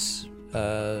his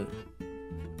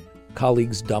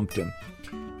colleagues dumped him.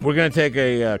 We're going to take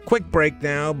a quick break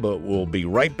now, but we'll be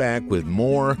right back with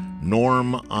more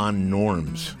Norm on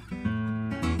Norms.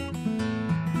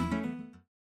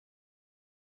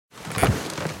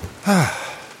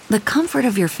 The comfort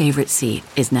of your favorite seat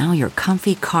is now your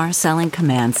comfy car-selling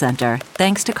command center,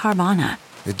 thanks to Carvana.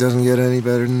 It doesn't get any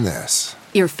better than this.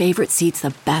 Your favorite seat's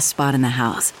the best spot in the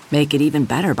house. Make it even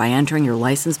better by entering your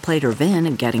license plate or VIN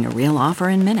and getting a real offer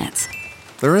in minutes.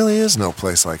 There really is no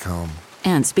place like home.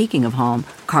 And speaking of home,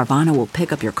 Carvana will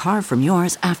pick up your car from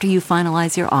yours after you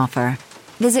finalize your offer.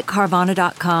 Visit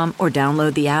Carvana.com or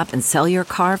download the app and sell your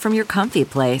car from your comfy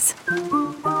place.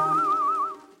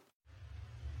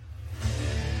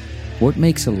 What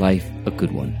makes a life a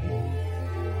good one?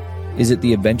 Is it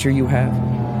the adventure you have?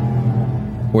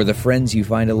 Or the friends you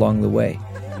find along the way?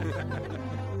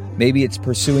 Maybe it's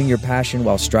pursuing your passion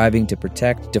while striving to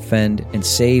protect, defend, and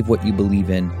save what you believe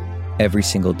in every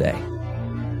single day.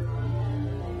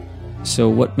 So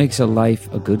what makes a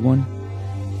life a good one?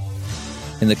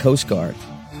 In the Coast Guard,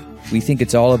 we think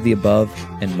it's all of the above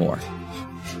and more.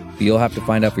 But you'll have to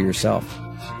find out for yourself.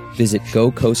 Visit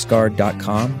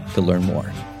gocoastguard.com to learn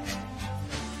more.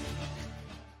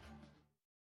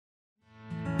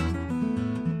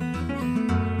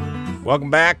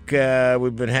 Welcome back.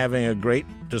 We've been having a great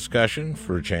discussion,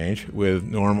 for a change, with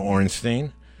Norm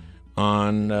Ornstein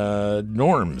on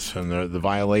norms and the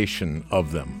violation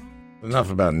of them.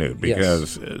 Enough about Newt,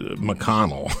 because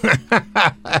McConnell.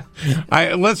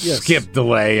 Let's skip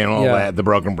delay and all that, the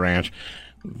broken branch.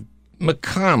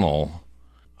 McConnell,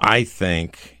 I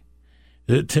think,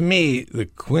 to me, the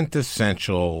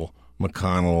quintessential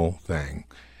McConnell thing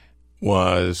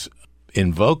was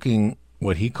invoking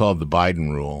what he called the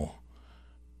Biden rule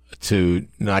to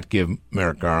not give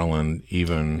Merrick Garland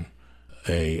even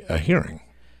a hearing.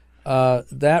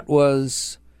 That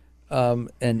was an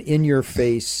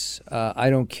in-your-face, I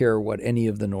don't care what any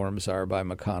of the norms are by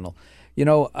McConnell. You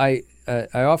know, I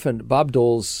often, Bob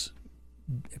Dole's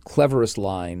cleverest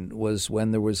line was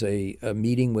when there was a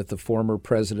meeting with the former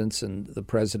presidents and the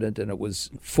president, and it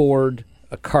was Ford,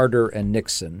 Carter, and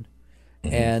Nixon.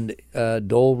 Mm-hmm. And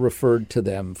Dole referred to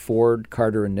them, Ford,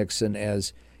 Carter, and Nixon,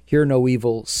 as hear no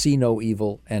evil, see no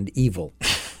evil, and evil.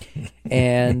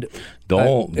 And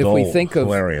Dole, if we think of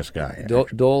hilarious guy,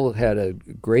 Dole had a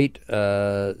great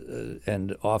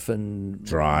and often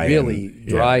dry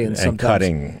and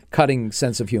sometimes cutting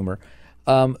sense of humor.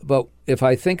 But if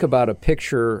I think about a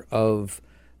picture of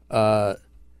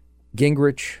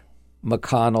Gingrich,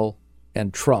 McConnell,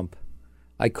 and Trump,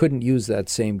 I couldn't use that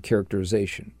same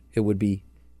characterization. It would be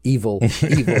evil,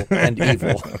 evil, and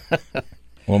evil.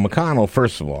 Well, McConnell,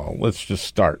 first of all, let's just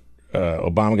start.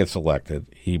 Obama gets elected.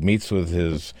 He meets with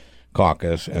his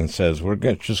caucus and says, we're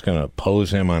just going to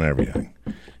oppose him on everything.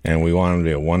 And we want him to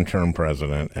be a one-term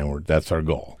president, and that's our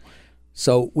goal.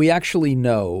 So we actually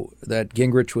know that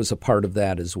Gingrich was a part of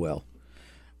that as well.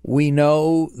 We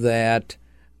know that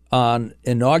on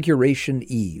Inauguration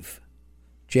Eve,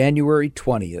 January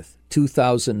 20th,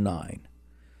 2009,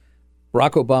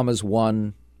 Barack Obama's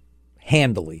won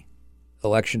handily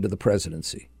election to the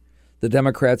presidency. The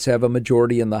Democrats have a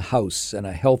majority in the House and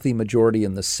a healthy majority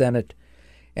in the Senate,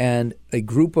 and a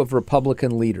group of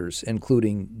Republican leaders,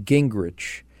 including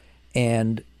Gingrich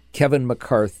and Kevin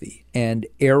McCarthy and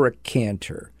Eric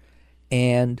Cantor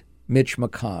and Mitch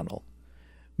McConnell,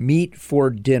 meet for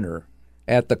dinner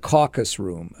at the Caucus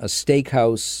Room, a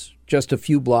steakhouse just a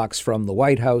few blocks from the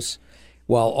White House,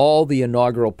 while all the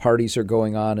inaugural parties are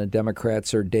going on and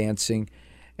Democrats are dancing.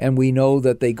 And we know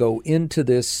that they go into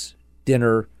this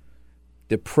dinner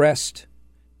depressed,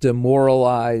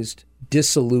 demoralized,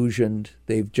 disillusioned.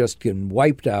 They've just been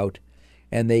wiped out.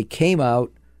 And they came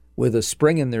out with a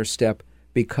spring in their step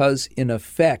because, in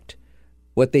effect,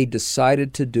 what they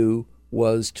decided to do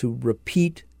was to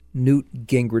repeat Newt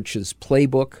Gingrich's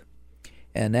playbook.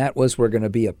 And that was, we're going to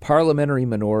be a parliamentary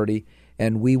minority,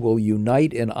 and we will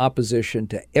unite in opposition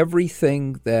to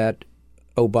everything that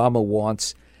Obama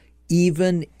wants,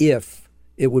 even if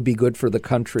it would be good for the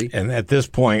country. And at this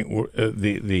point,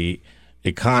 the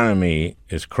economy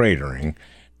is cratering.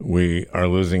 We are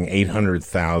losing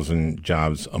 800,000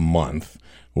 jobs a month.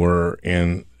 We're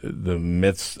in the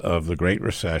midst of the Great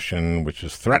Recession, which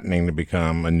is threatening to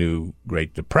become a new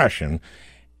Great Depression.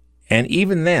 And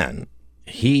even then,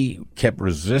 he kept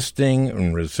resisting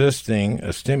and resisting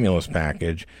a stimulus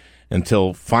package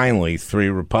until finally three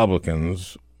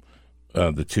Republicans,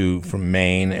 the two from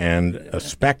Maine and a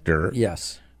Specter,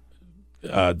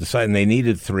 decided they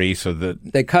needed three, so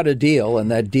that they cut a deal,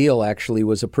 and that deal actually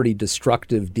was a pretty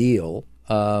destructive deal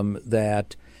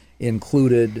that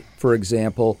included, for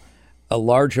example, a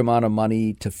large amount of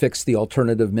money to fix the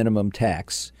alternative minimum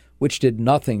tax, which did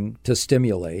nothing to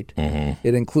stimulate. Mm-hmm.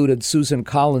 It included Susan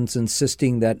Collins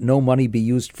insisting that no money be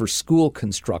used for school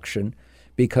construction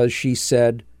because she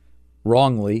said,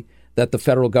 wrongly, that the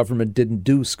federal government didn't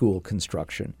do school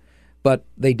construction. But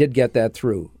they did get that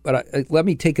through. But let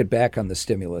me take it back on the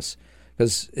stimulus,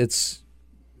 because it's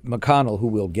McConnell who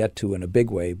we'll get to in a big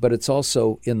way, but it's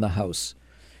also in the House.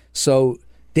 So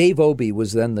Dave Obey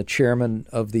was then the chairman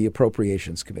of the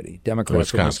Appropriations Committee, Democrat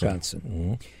from Wisconsin.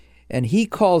 Mm-hmm. And he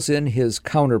calls in his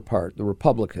counterpart, the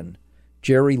Republican,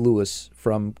 Jerry Lewis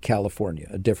from California,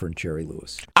 a different Jerry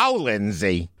Lewis. Oh,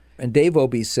 Lindsay. And Dave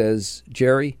Obey says,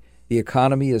 Jerry, the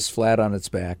economy is flat on its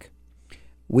back.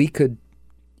 We could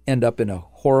end up in a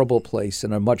horrible place,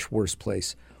 in a much worse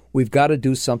place. We've got to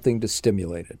do something to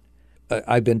stimulate it.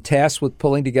 I've been tasked with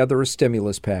pulling together a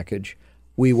stimulus package.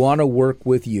 We want to work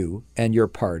with you and your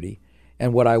party.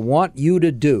 And what I want you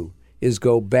to do is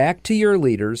go back to your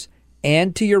leaders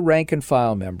and to your rank and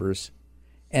file members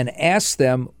and ask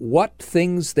them what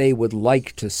things they would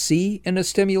like to see in a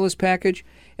stimulus package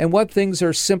and what things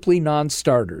are simply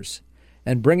non-starters.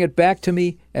 And bring it back to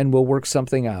me and we'll work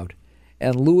something out.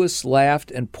 And Lewis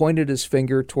laughed and pointed his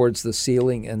finger towards the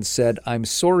ceiling and said, I'm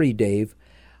sorry, Dave.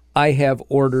 I have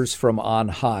orders from on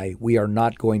high. We are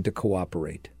not going to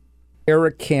cooperate.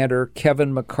 Eric Cantor,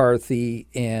 Kevin McCarthy,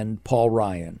 and Paul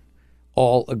Ryan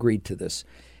all agreed to this.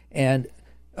 And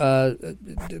a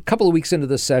couple of weeks into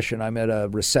the session, I'm at a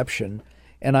reception,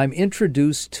 and I'm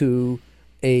introduced to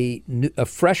a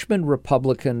freshman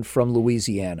Republican from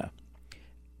Louisiana,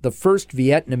 the first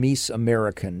Vietnamese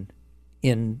American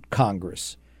in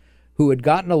Congress, who had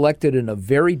gotten elected in a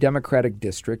very Democratic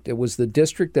district. It was the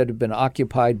district that had been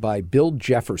occupied by Bill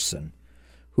Jefferson,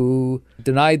 who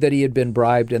denied that he had been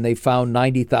bribed, and they found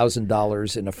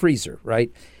 $90,000 in a freezer,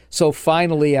 right? So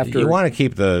finally, after... You want to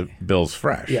keep the bills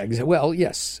fresh. Yeah, well,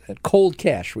 yes. Cold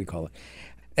cash, we call it.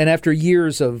 And after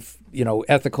years of,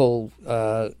 ethical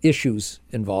issues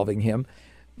involving him,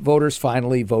 voters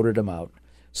finally voted him out.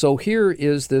 So here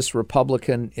is this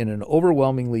Republican in an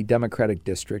overwhelmingly Democratic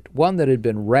district, one that had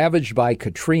been ravaged by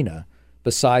Katrina,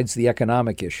 besides the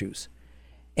economic issues.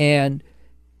 And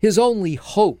his only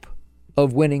hope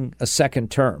of winning a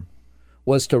second term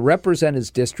was to represent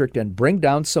his district and bring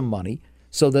down some money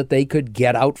so that they could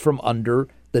get out from under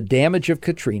the damage of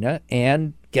Katrina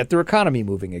and get their economy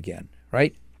moving again,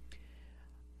 right?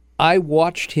 I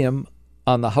watched him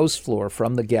on the House floor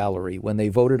from the gallery when they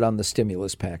voted on the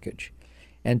stimulus package.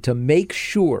 And to make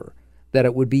sure that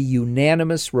it would be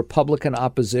unanimous Republican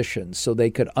opposition so they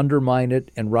could undermine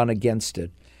it and run against it,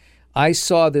 I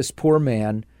saw this poor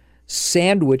man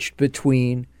sandwiched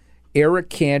between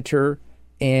Eric Cantor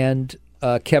and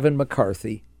Kevin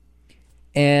McCarthy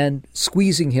and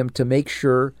squeezing him to make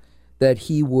sure that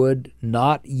he would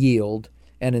not yield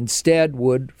and instead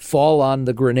would fall on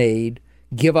the grenade,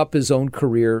 give up his own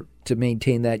career to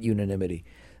maintain that unanimity.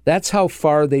 That's how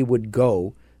far they would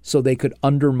go. so they could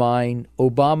undermine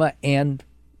Obama and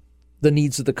the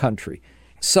needs of the country.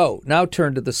 So now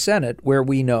turn to the Senate, where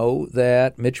we know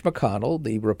that Mitch McConnell,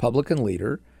 the Republican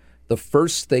leader, the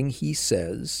first thing he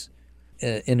says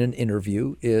in an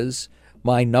interview is,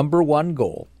 my number one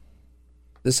goal,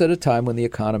 this at a time when the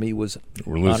economy was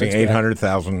We're losing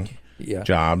 800,000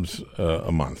 jobs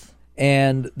a month.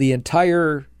 And the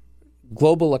entire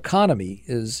global economy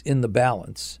is in the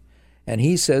balance. And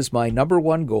he says, my number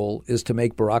one goal is to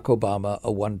make Barack Obama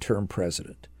a one-term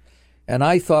president. And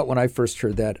I thought when I first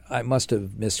heard that, I must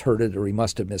have misheard it or he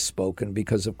must have misspoken,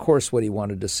 because, of course, what he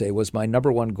wanted to say was, my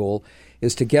number one goal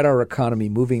is to get our economy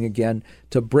moving again,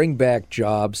 to bring back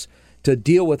jobs, to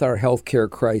deal with our health care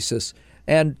crisis.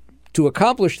 And to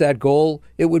accomplish that goal,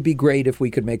 it would be great if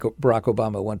we could make Barack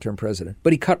Obama a one-term president.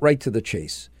 But he cut right to the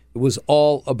chase. It was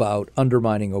all about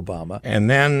undermining Obama. And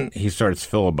then he starts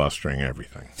filibustering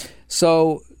everything.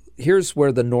 So here's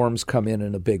where the norms come in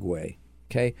a big way,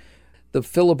 okay? The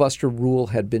filibuster rule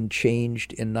had been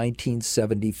changed in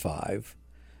 1975,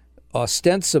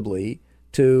 ostensibly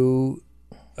to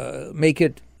make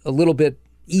it a little bit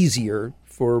easier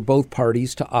for both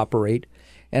parties to operate.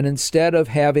 And instead of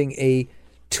having a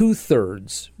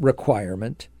two-thirds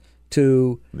requirement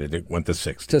they went to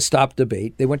 60. To stop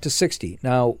debate, they went to 60.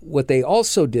 Now, what they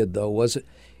also did, though, was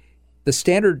the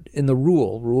standard in the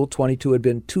Rule 22, had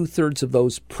been two-thirds of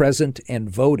those present and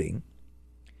voting,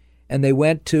 and they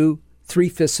went to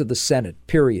 3/5 of the Senate,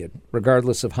 period,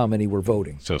 regardless of how many were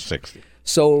voting. So 60.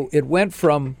 So it went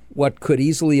from what could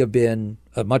easily have been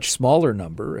a much smaller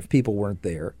number if people weren't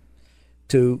there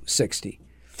to 60.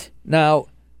 Now,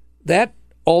 that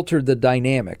altered the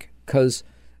dynamic, because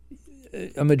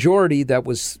a majority that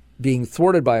was being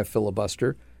thwarted by a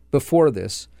filibuster before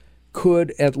this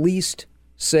could at least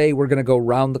say, we're going to go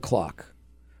round the clock.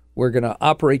 We're going to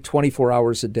operate 24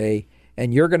 hours a day,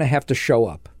 and you're going to have to show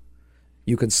up.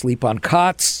 You can sleep on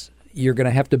cots. You're going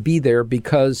to have to be there,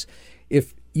 because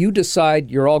if you decide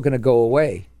you're all going to go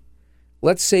away,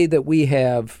 let's say that we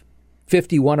have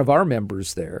 51 of our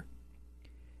members there,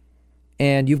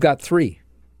 and you've got 3.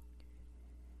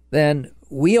 Then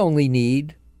we only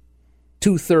need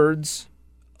 2/3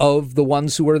 of the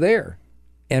ones who are there,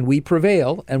 and we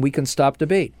prevail, and we can stop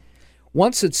debate.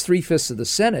 Once it's 3/5 of the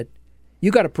Senate, you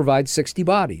got to provide 60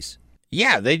 bodies.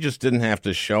 Yeah, they just didn't have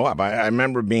to show up. I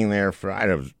remember being there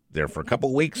I was there for a couple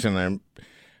of weeks, and I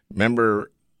remember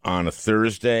on a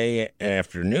Thursday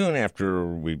afternoon after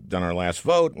we've done our last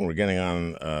vote, and we're getting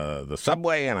on the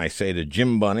subway, and I say to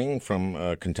Jim Bunning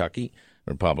from Kentucky,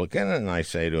 Republican, and I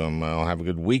say to him, I'll have a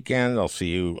good weekend. I'll see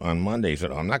you on Monday. He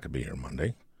said, I'm not going to be here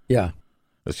Monday. Yeah.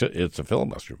 It's a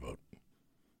filibuster vote.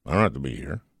 I don't have to be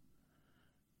here.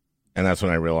 And that's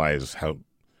when I realized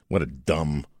what a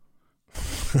dumb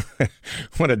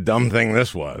thing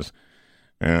this was.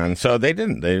 And so they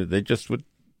didn't. They just would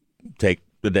take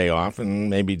the day off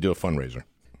and maybe do a fundraiser.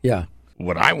 Yeah.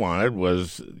 What I wanted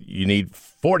was, you need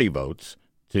 40 votes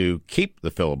to keep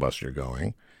the filibuster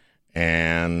going,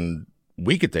 and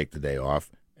we could take the day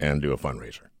off and do a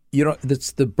fundraiser. You know,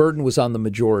 the burden was on the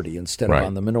majority instead of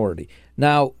on the minority.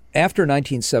 Now, after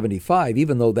 1975,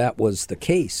 even though that was the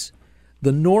case,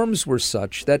 the norms were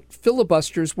such that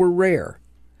filibusters were rare.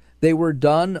 They were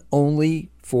done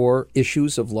only for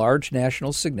issues of large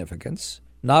national significance,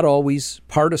 not always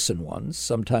partisan ones.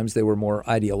 Sometimes they were more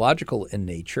ideological in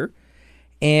nature,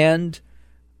 and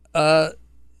they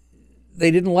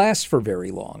didn't last for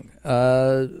very long.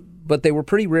 But they were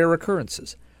pretty rare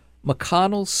occurrences.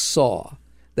 McConnell saw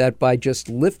that by just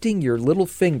lifting your little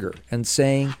finger and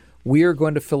saying, we are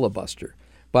going to filibuster,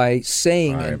 by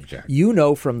saying, you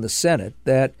know from the Senate,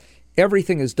 that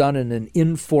everything is done in an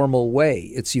informal way.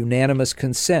 It's unanimous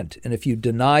consent. And if you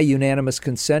deny unanimous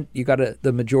consent,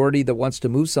 the majority that wants to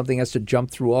move something has to jump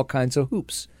through all kinds of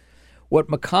hoops. What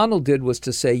McConnell did was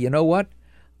to say, you know what?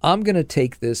 I'm going to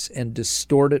take this and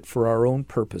distort it for our own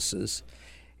purposes,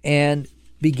 and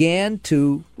began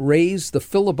to raise the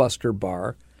filibuster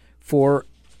bar for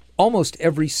almost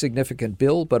every significant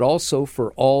bill, but also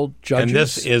for all judges. And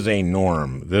this is a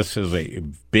norm. This is a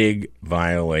big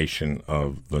violation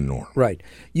of the norm. Right.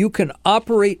 You can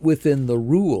operate within the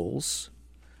rules,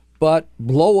 but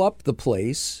blow up the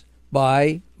place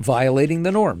by violating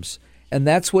the norms. And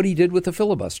that's what he did with the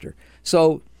filibuster.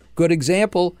 So, good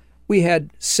example, we had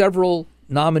several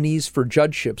nominees for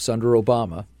judgeships under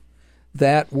Obama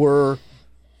that were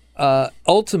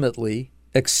ultimately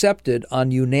accepted on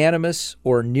unanimous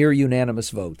or near unanimous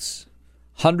votes,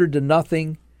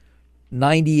 100-0,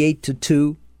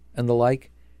 98-2, and the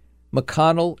like.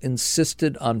 McConnell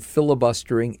insisted on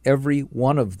filibustering every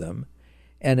one of them,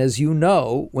 And as you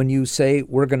know, when you say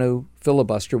we're going to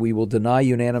filibuster, we will deny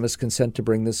unanimous consent to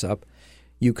bring this up,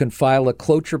 you can file a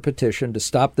cloture petition to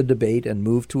stop the debate and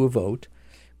move to a vote.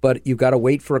 But you've got to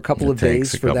wait for a couple of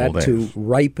days for that to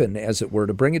ripen, as it were,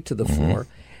 to bring it to the floor.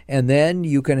 And then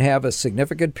you can have a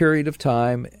significant period of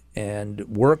time and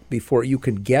work before you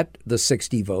can get the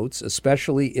 60 votes,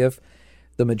 especially if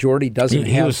the majority doesn't have...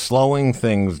 He was slowing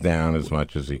things down as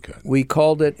much as he could. We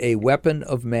called it a weapon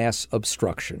of mass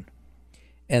obstruction.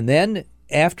 And then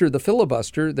after the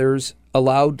filibuster, there's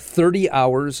allowed 30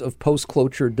 hours of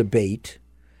post-cloture debate.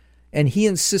 And he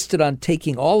insisted on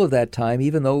taking all of that time,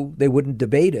 even though they wouldn't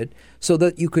debate it, so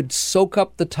that you could soak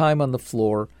up the time on the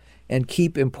floor and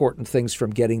keep important things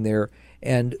from getting there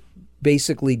and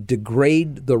basically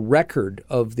degrade the record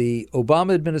of the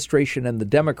Obama administration and the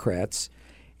Democrats.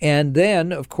 And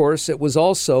then, of course, it was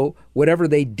also whatever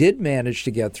they did manage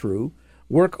to get through,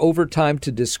 work overtime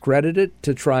to discredit it,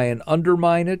 to try and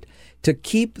undermine it, to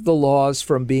keep the laws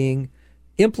from being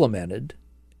implemented,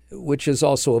 which is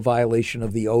also a violation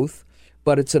of the oath,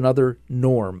 but it's another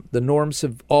norm. The norms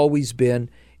have always been,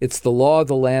 it's the law of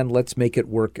the land, let's make it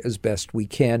work as best we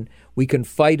can. We can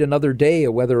fight another day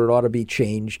of whether it ought to be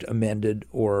changed, amended,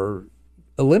 or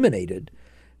eliminated.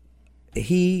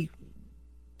 He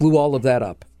blew all of that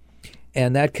up.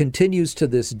 And that continues to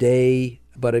this day,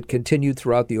 but it continued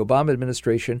throughout the Obama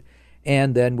administration.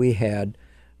 And then we had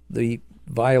the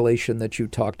violation that you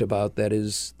talked about that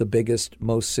is the biggest,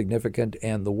 most significant,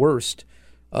 and the worst,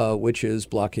 which is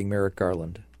blocking Merrick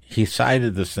Garland. He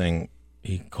cited this thing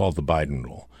he called the Biden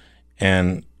rule.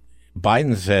 And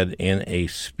Biden said in a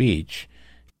speech,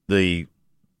 the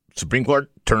Supreme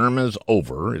Court term is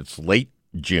over. It's late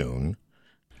June.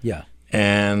 Yeah.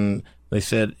 And they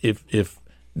said if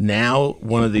now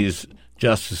one of these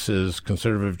justices,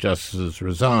 conservative justices,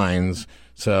 resigns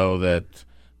so that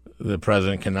the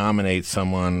president can nominate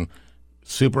someone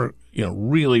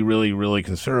really, really, really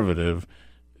conservative,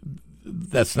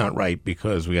 that's not right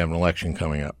because we have an election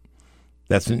coming up.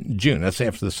 That's in June. That's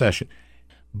after the session.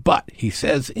 But he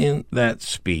says in that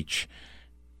speech,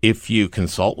 if you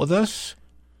consult with us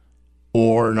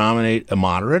or nominate a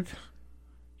moderate,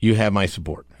 you have my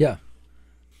support. Yeah.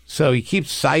 So he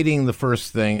keeps citing the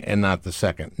first thing and not the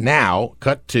second. Now,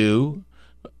 cut to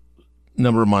a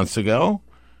number of months ago,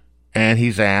 and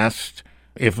he's asked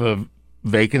if a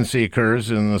vacancy occurs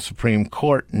in the Supreme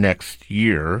Court next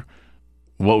year,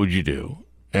 what would you do?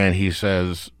 And he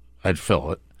says, I'd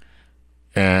fill it.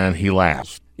 And he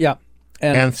laughs. Yeah.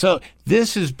 And so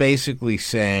this is basically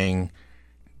saying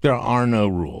there are no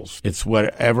rules. It's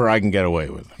whatever I can get away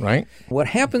with, right? What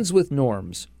happens with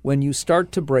norms when you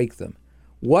start to break them?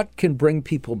 What can bring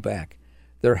people back?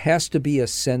 There has to be a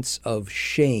sense of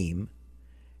shame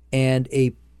and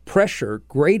a pressure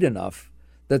great enough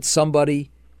that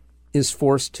somebody is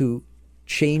forced to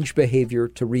change behavior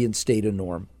to reinstate a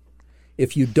norm.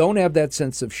 If you don't have that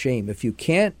sense of shame, if you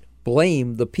can't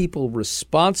blame the people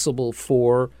responsible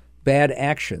for bad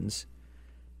actions,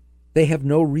 they have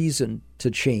no reason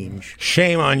to change.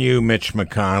 Shame on you, Mitch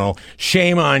McConnell.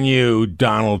 Shame on you,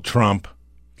 Donald Trump.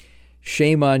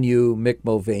 Shame on you, Mick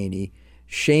Mulvaney.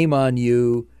 Shame on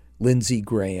you, Lindsey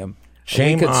Graham.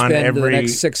 Shame we could on spend the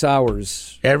next 6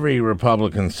 hours. Every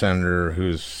Republican senator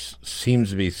who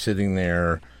seems to be sitting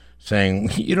there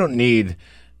saying, you don't need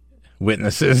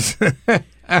witnesses.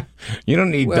 You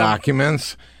don't need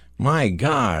documents. My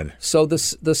God. So the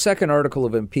second article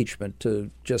of impeachment, to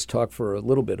just talk for a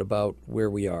little bit about where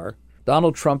we are,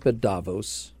 Donald Trump at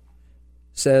Davos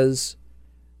says,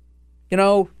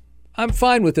 I'm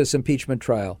fine with this impeachment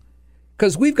trial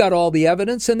because we've got all the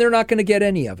evidence and they're not going to get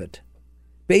any of it.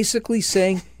 Basically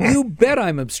saying, you bet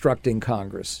I'm obstructing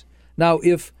Congress. Now,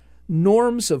 if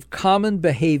norms of common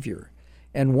behavior,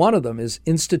 and one of them is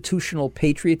institutional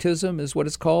patriotism is what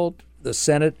it's called, the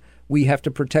Senate, we have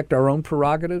to protect our own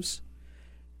prerogatives,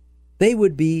 they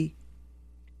would be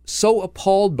so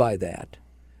appalled by that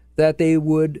they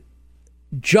would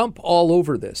jump all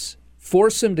over this,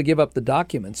 force him to give up the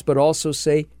documents, but also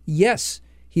say, yes,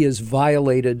 he has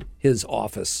violated his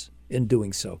office in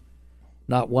doing so.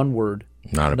 Not one word,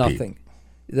 nothing.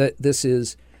 This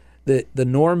is the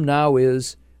norm now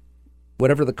is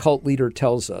whatever the cult leader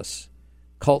tells us,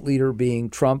 cult leader being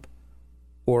Trump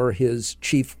or his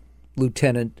chief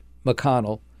lieutenant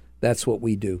McConnell, that's what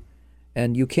we do.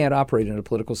 And you can't operate in a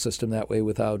political system that way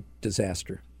without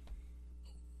disaster.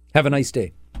 Have a nice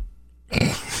day.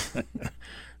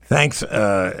 Thanks,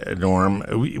 Norm.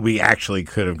 We actually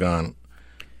could have gone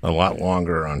a lot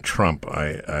longer on Trump,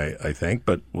 I think,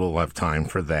 but we'll have time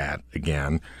for that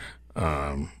again.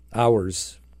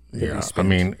 Hours. Yeah, I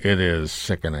mean, it is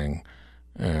sickening.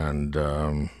 And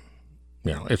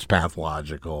it's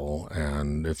pathological,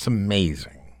 and it's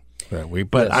amazing. But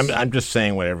yes. I'm just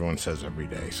saying what everyone says every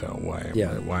day. So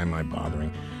why am I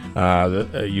bothering?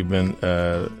 You've been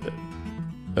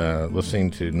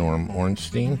listening to Norm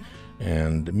Ornstein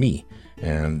and me,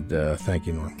 and thank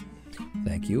you, Norm.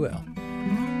 Thank you, Al.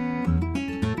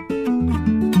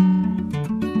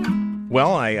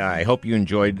 Well, I hope you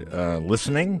enjoyed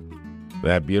listening.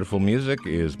 That beautiful music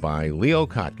is by Leo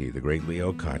Kottke, the great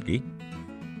Leo Kottke.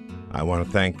 I want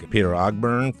to thank Peter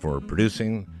Ogburn for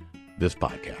producing this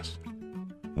podcast.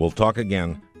 We'll talk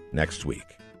again next week.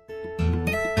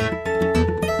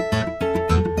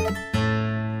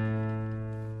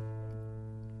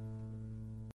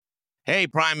 Hey,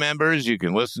 Prime members, you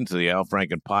can listen to the Al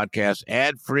Franken podcast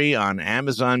ad-free on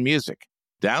Amazon Music.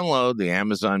 Download the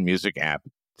Amazon Music app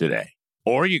today.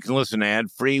 Or you can listen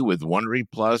ad-free with Wondery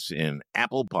Plus in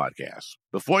Apple Podcasts.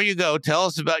 Before you go, tell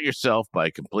us about yourself by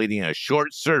completing a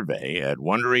short survey at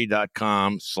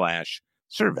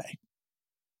Wondery.com/survey.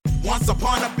 Once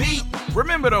upon a beat.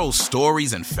 Remember those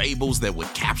stories and fables that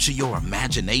would capture your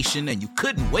imagination and you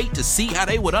couldn't wait to see how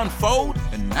they would unfold?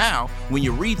 And now, when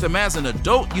you read them as an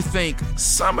adult, you think,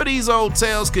 some of these old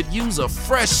tales could use a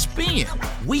fresh spin.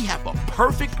 We have a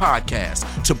perfect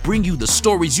podcast to bring you the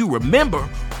stories you remember,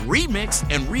 remix,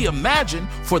 and reimagine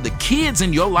for the kids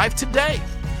in your life today.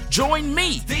 Join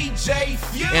me, DJ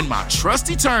Few, and my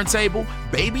trusty turntable,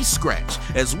 Baby Scratch,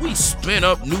 as we spin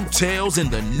up new tales in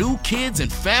the New Kids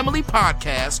and Family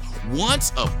podcast,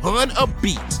 Once Upon a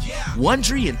Beat.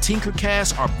 Wondery and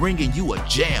Tinkercast are bringing you a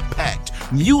jam-packed,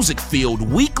 music-filled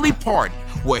weekly party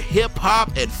where hip-hop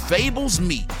and fables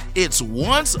meet. It's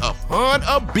Once Upon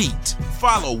a Beat.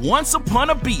 Follow Once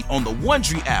Upon a Beat on the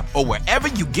Wondery app or wherever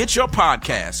you get your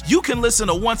podcasts. You can listen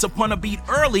to Once Upon a Beat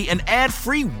early and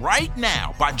ad-free right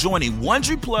now by joining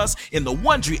Wondery Plus in the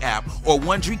Wondery app or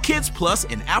Wondery Kids Plus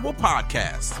in Apple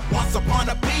Podcasts. Once Upon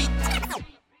a Beat.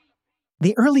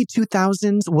 The early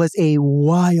 2000s was a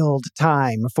wild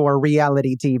time for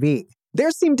reality TV.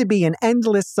 There seemed to be an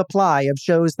endless supply of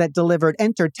shows that delivered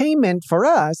entertainment for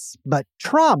us, but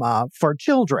trauma for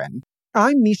children.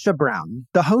 I'm Misha Brown,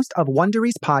 the host of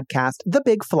Wondery's podcast, The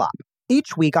Big Flop.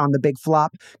 Each week on The Big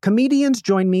Flop, comedians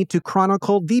join me to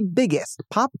chronicle the biggest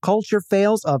pop culture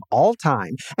fails of all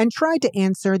time and try to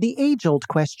answer the age-old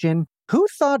question, who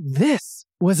thought this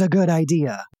was a good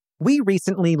idea? We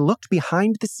recently looked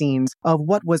behind the scenes of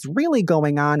what was really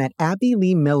going on at Abby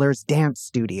Lee Miller's dance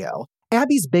studio.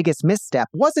 Abby's biggest misstep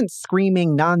wasn't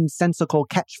screaming nonsensical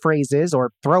catchphrases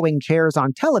or throwing chairs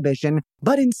on television,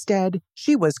 but instead,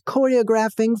 she was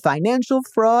choreographing financial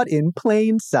fraud in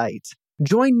plain sight.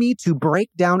 Join me to break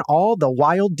down all the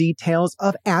wild details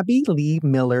of Abby Lee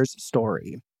Miller's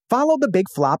story. Follow The Big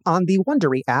Flop on the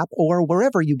Wondery app or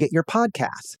wherever you get your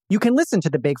podcasts. You can listen to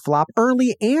The Big Flop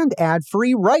early and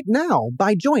ad-free right now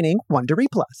by joining Wondery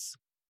Plus.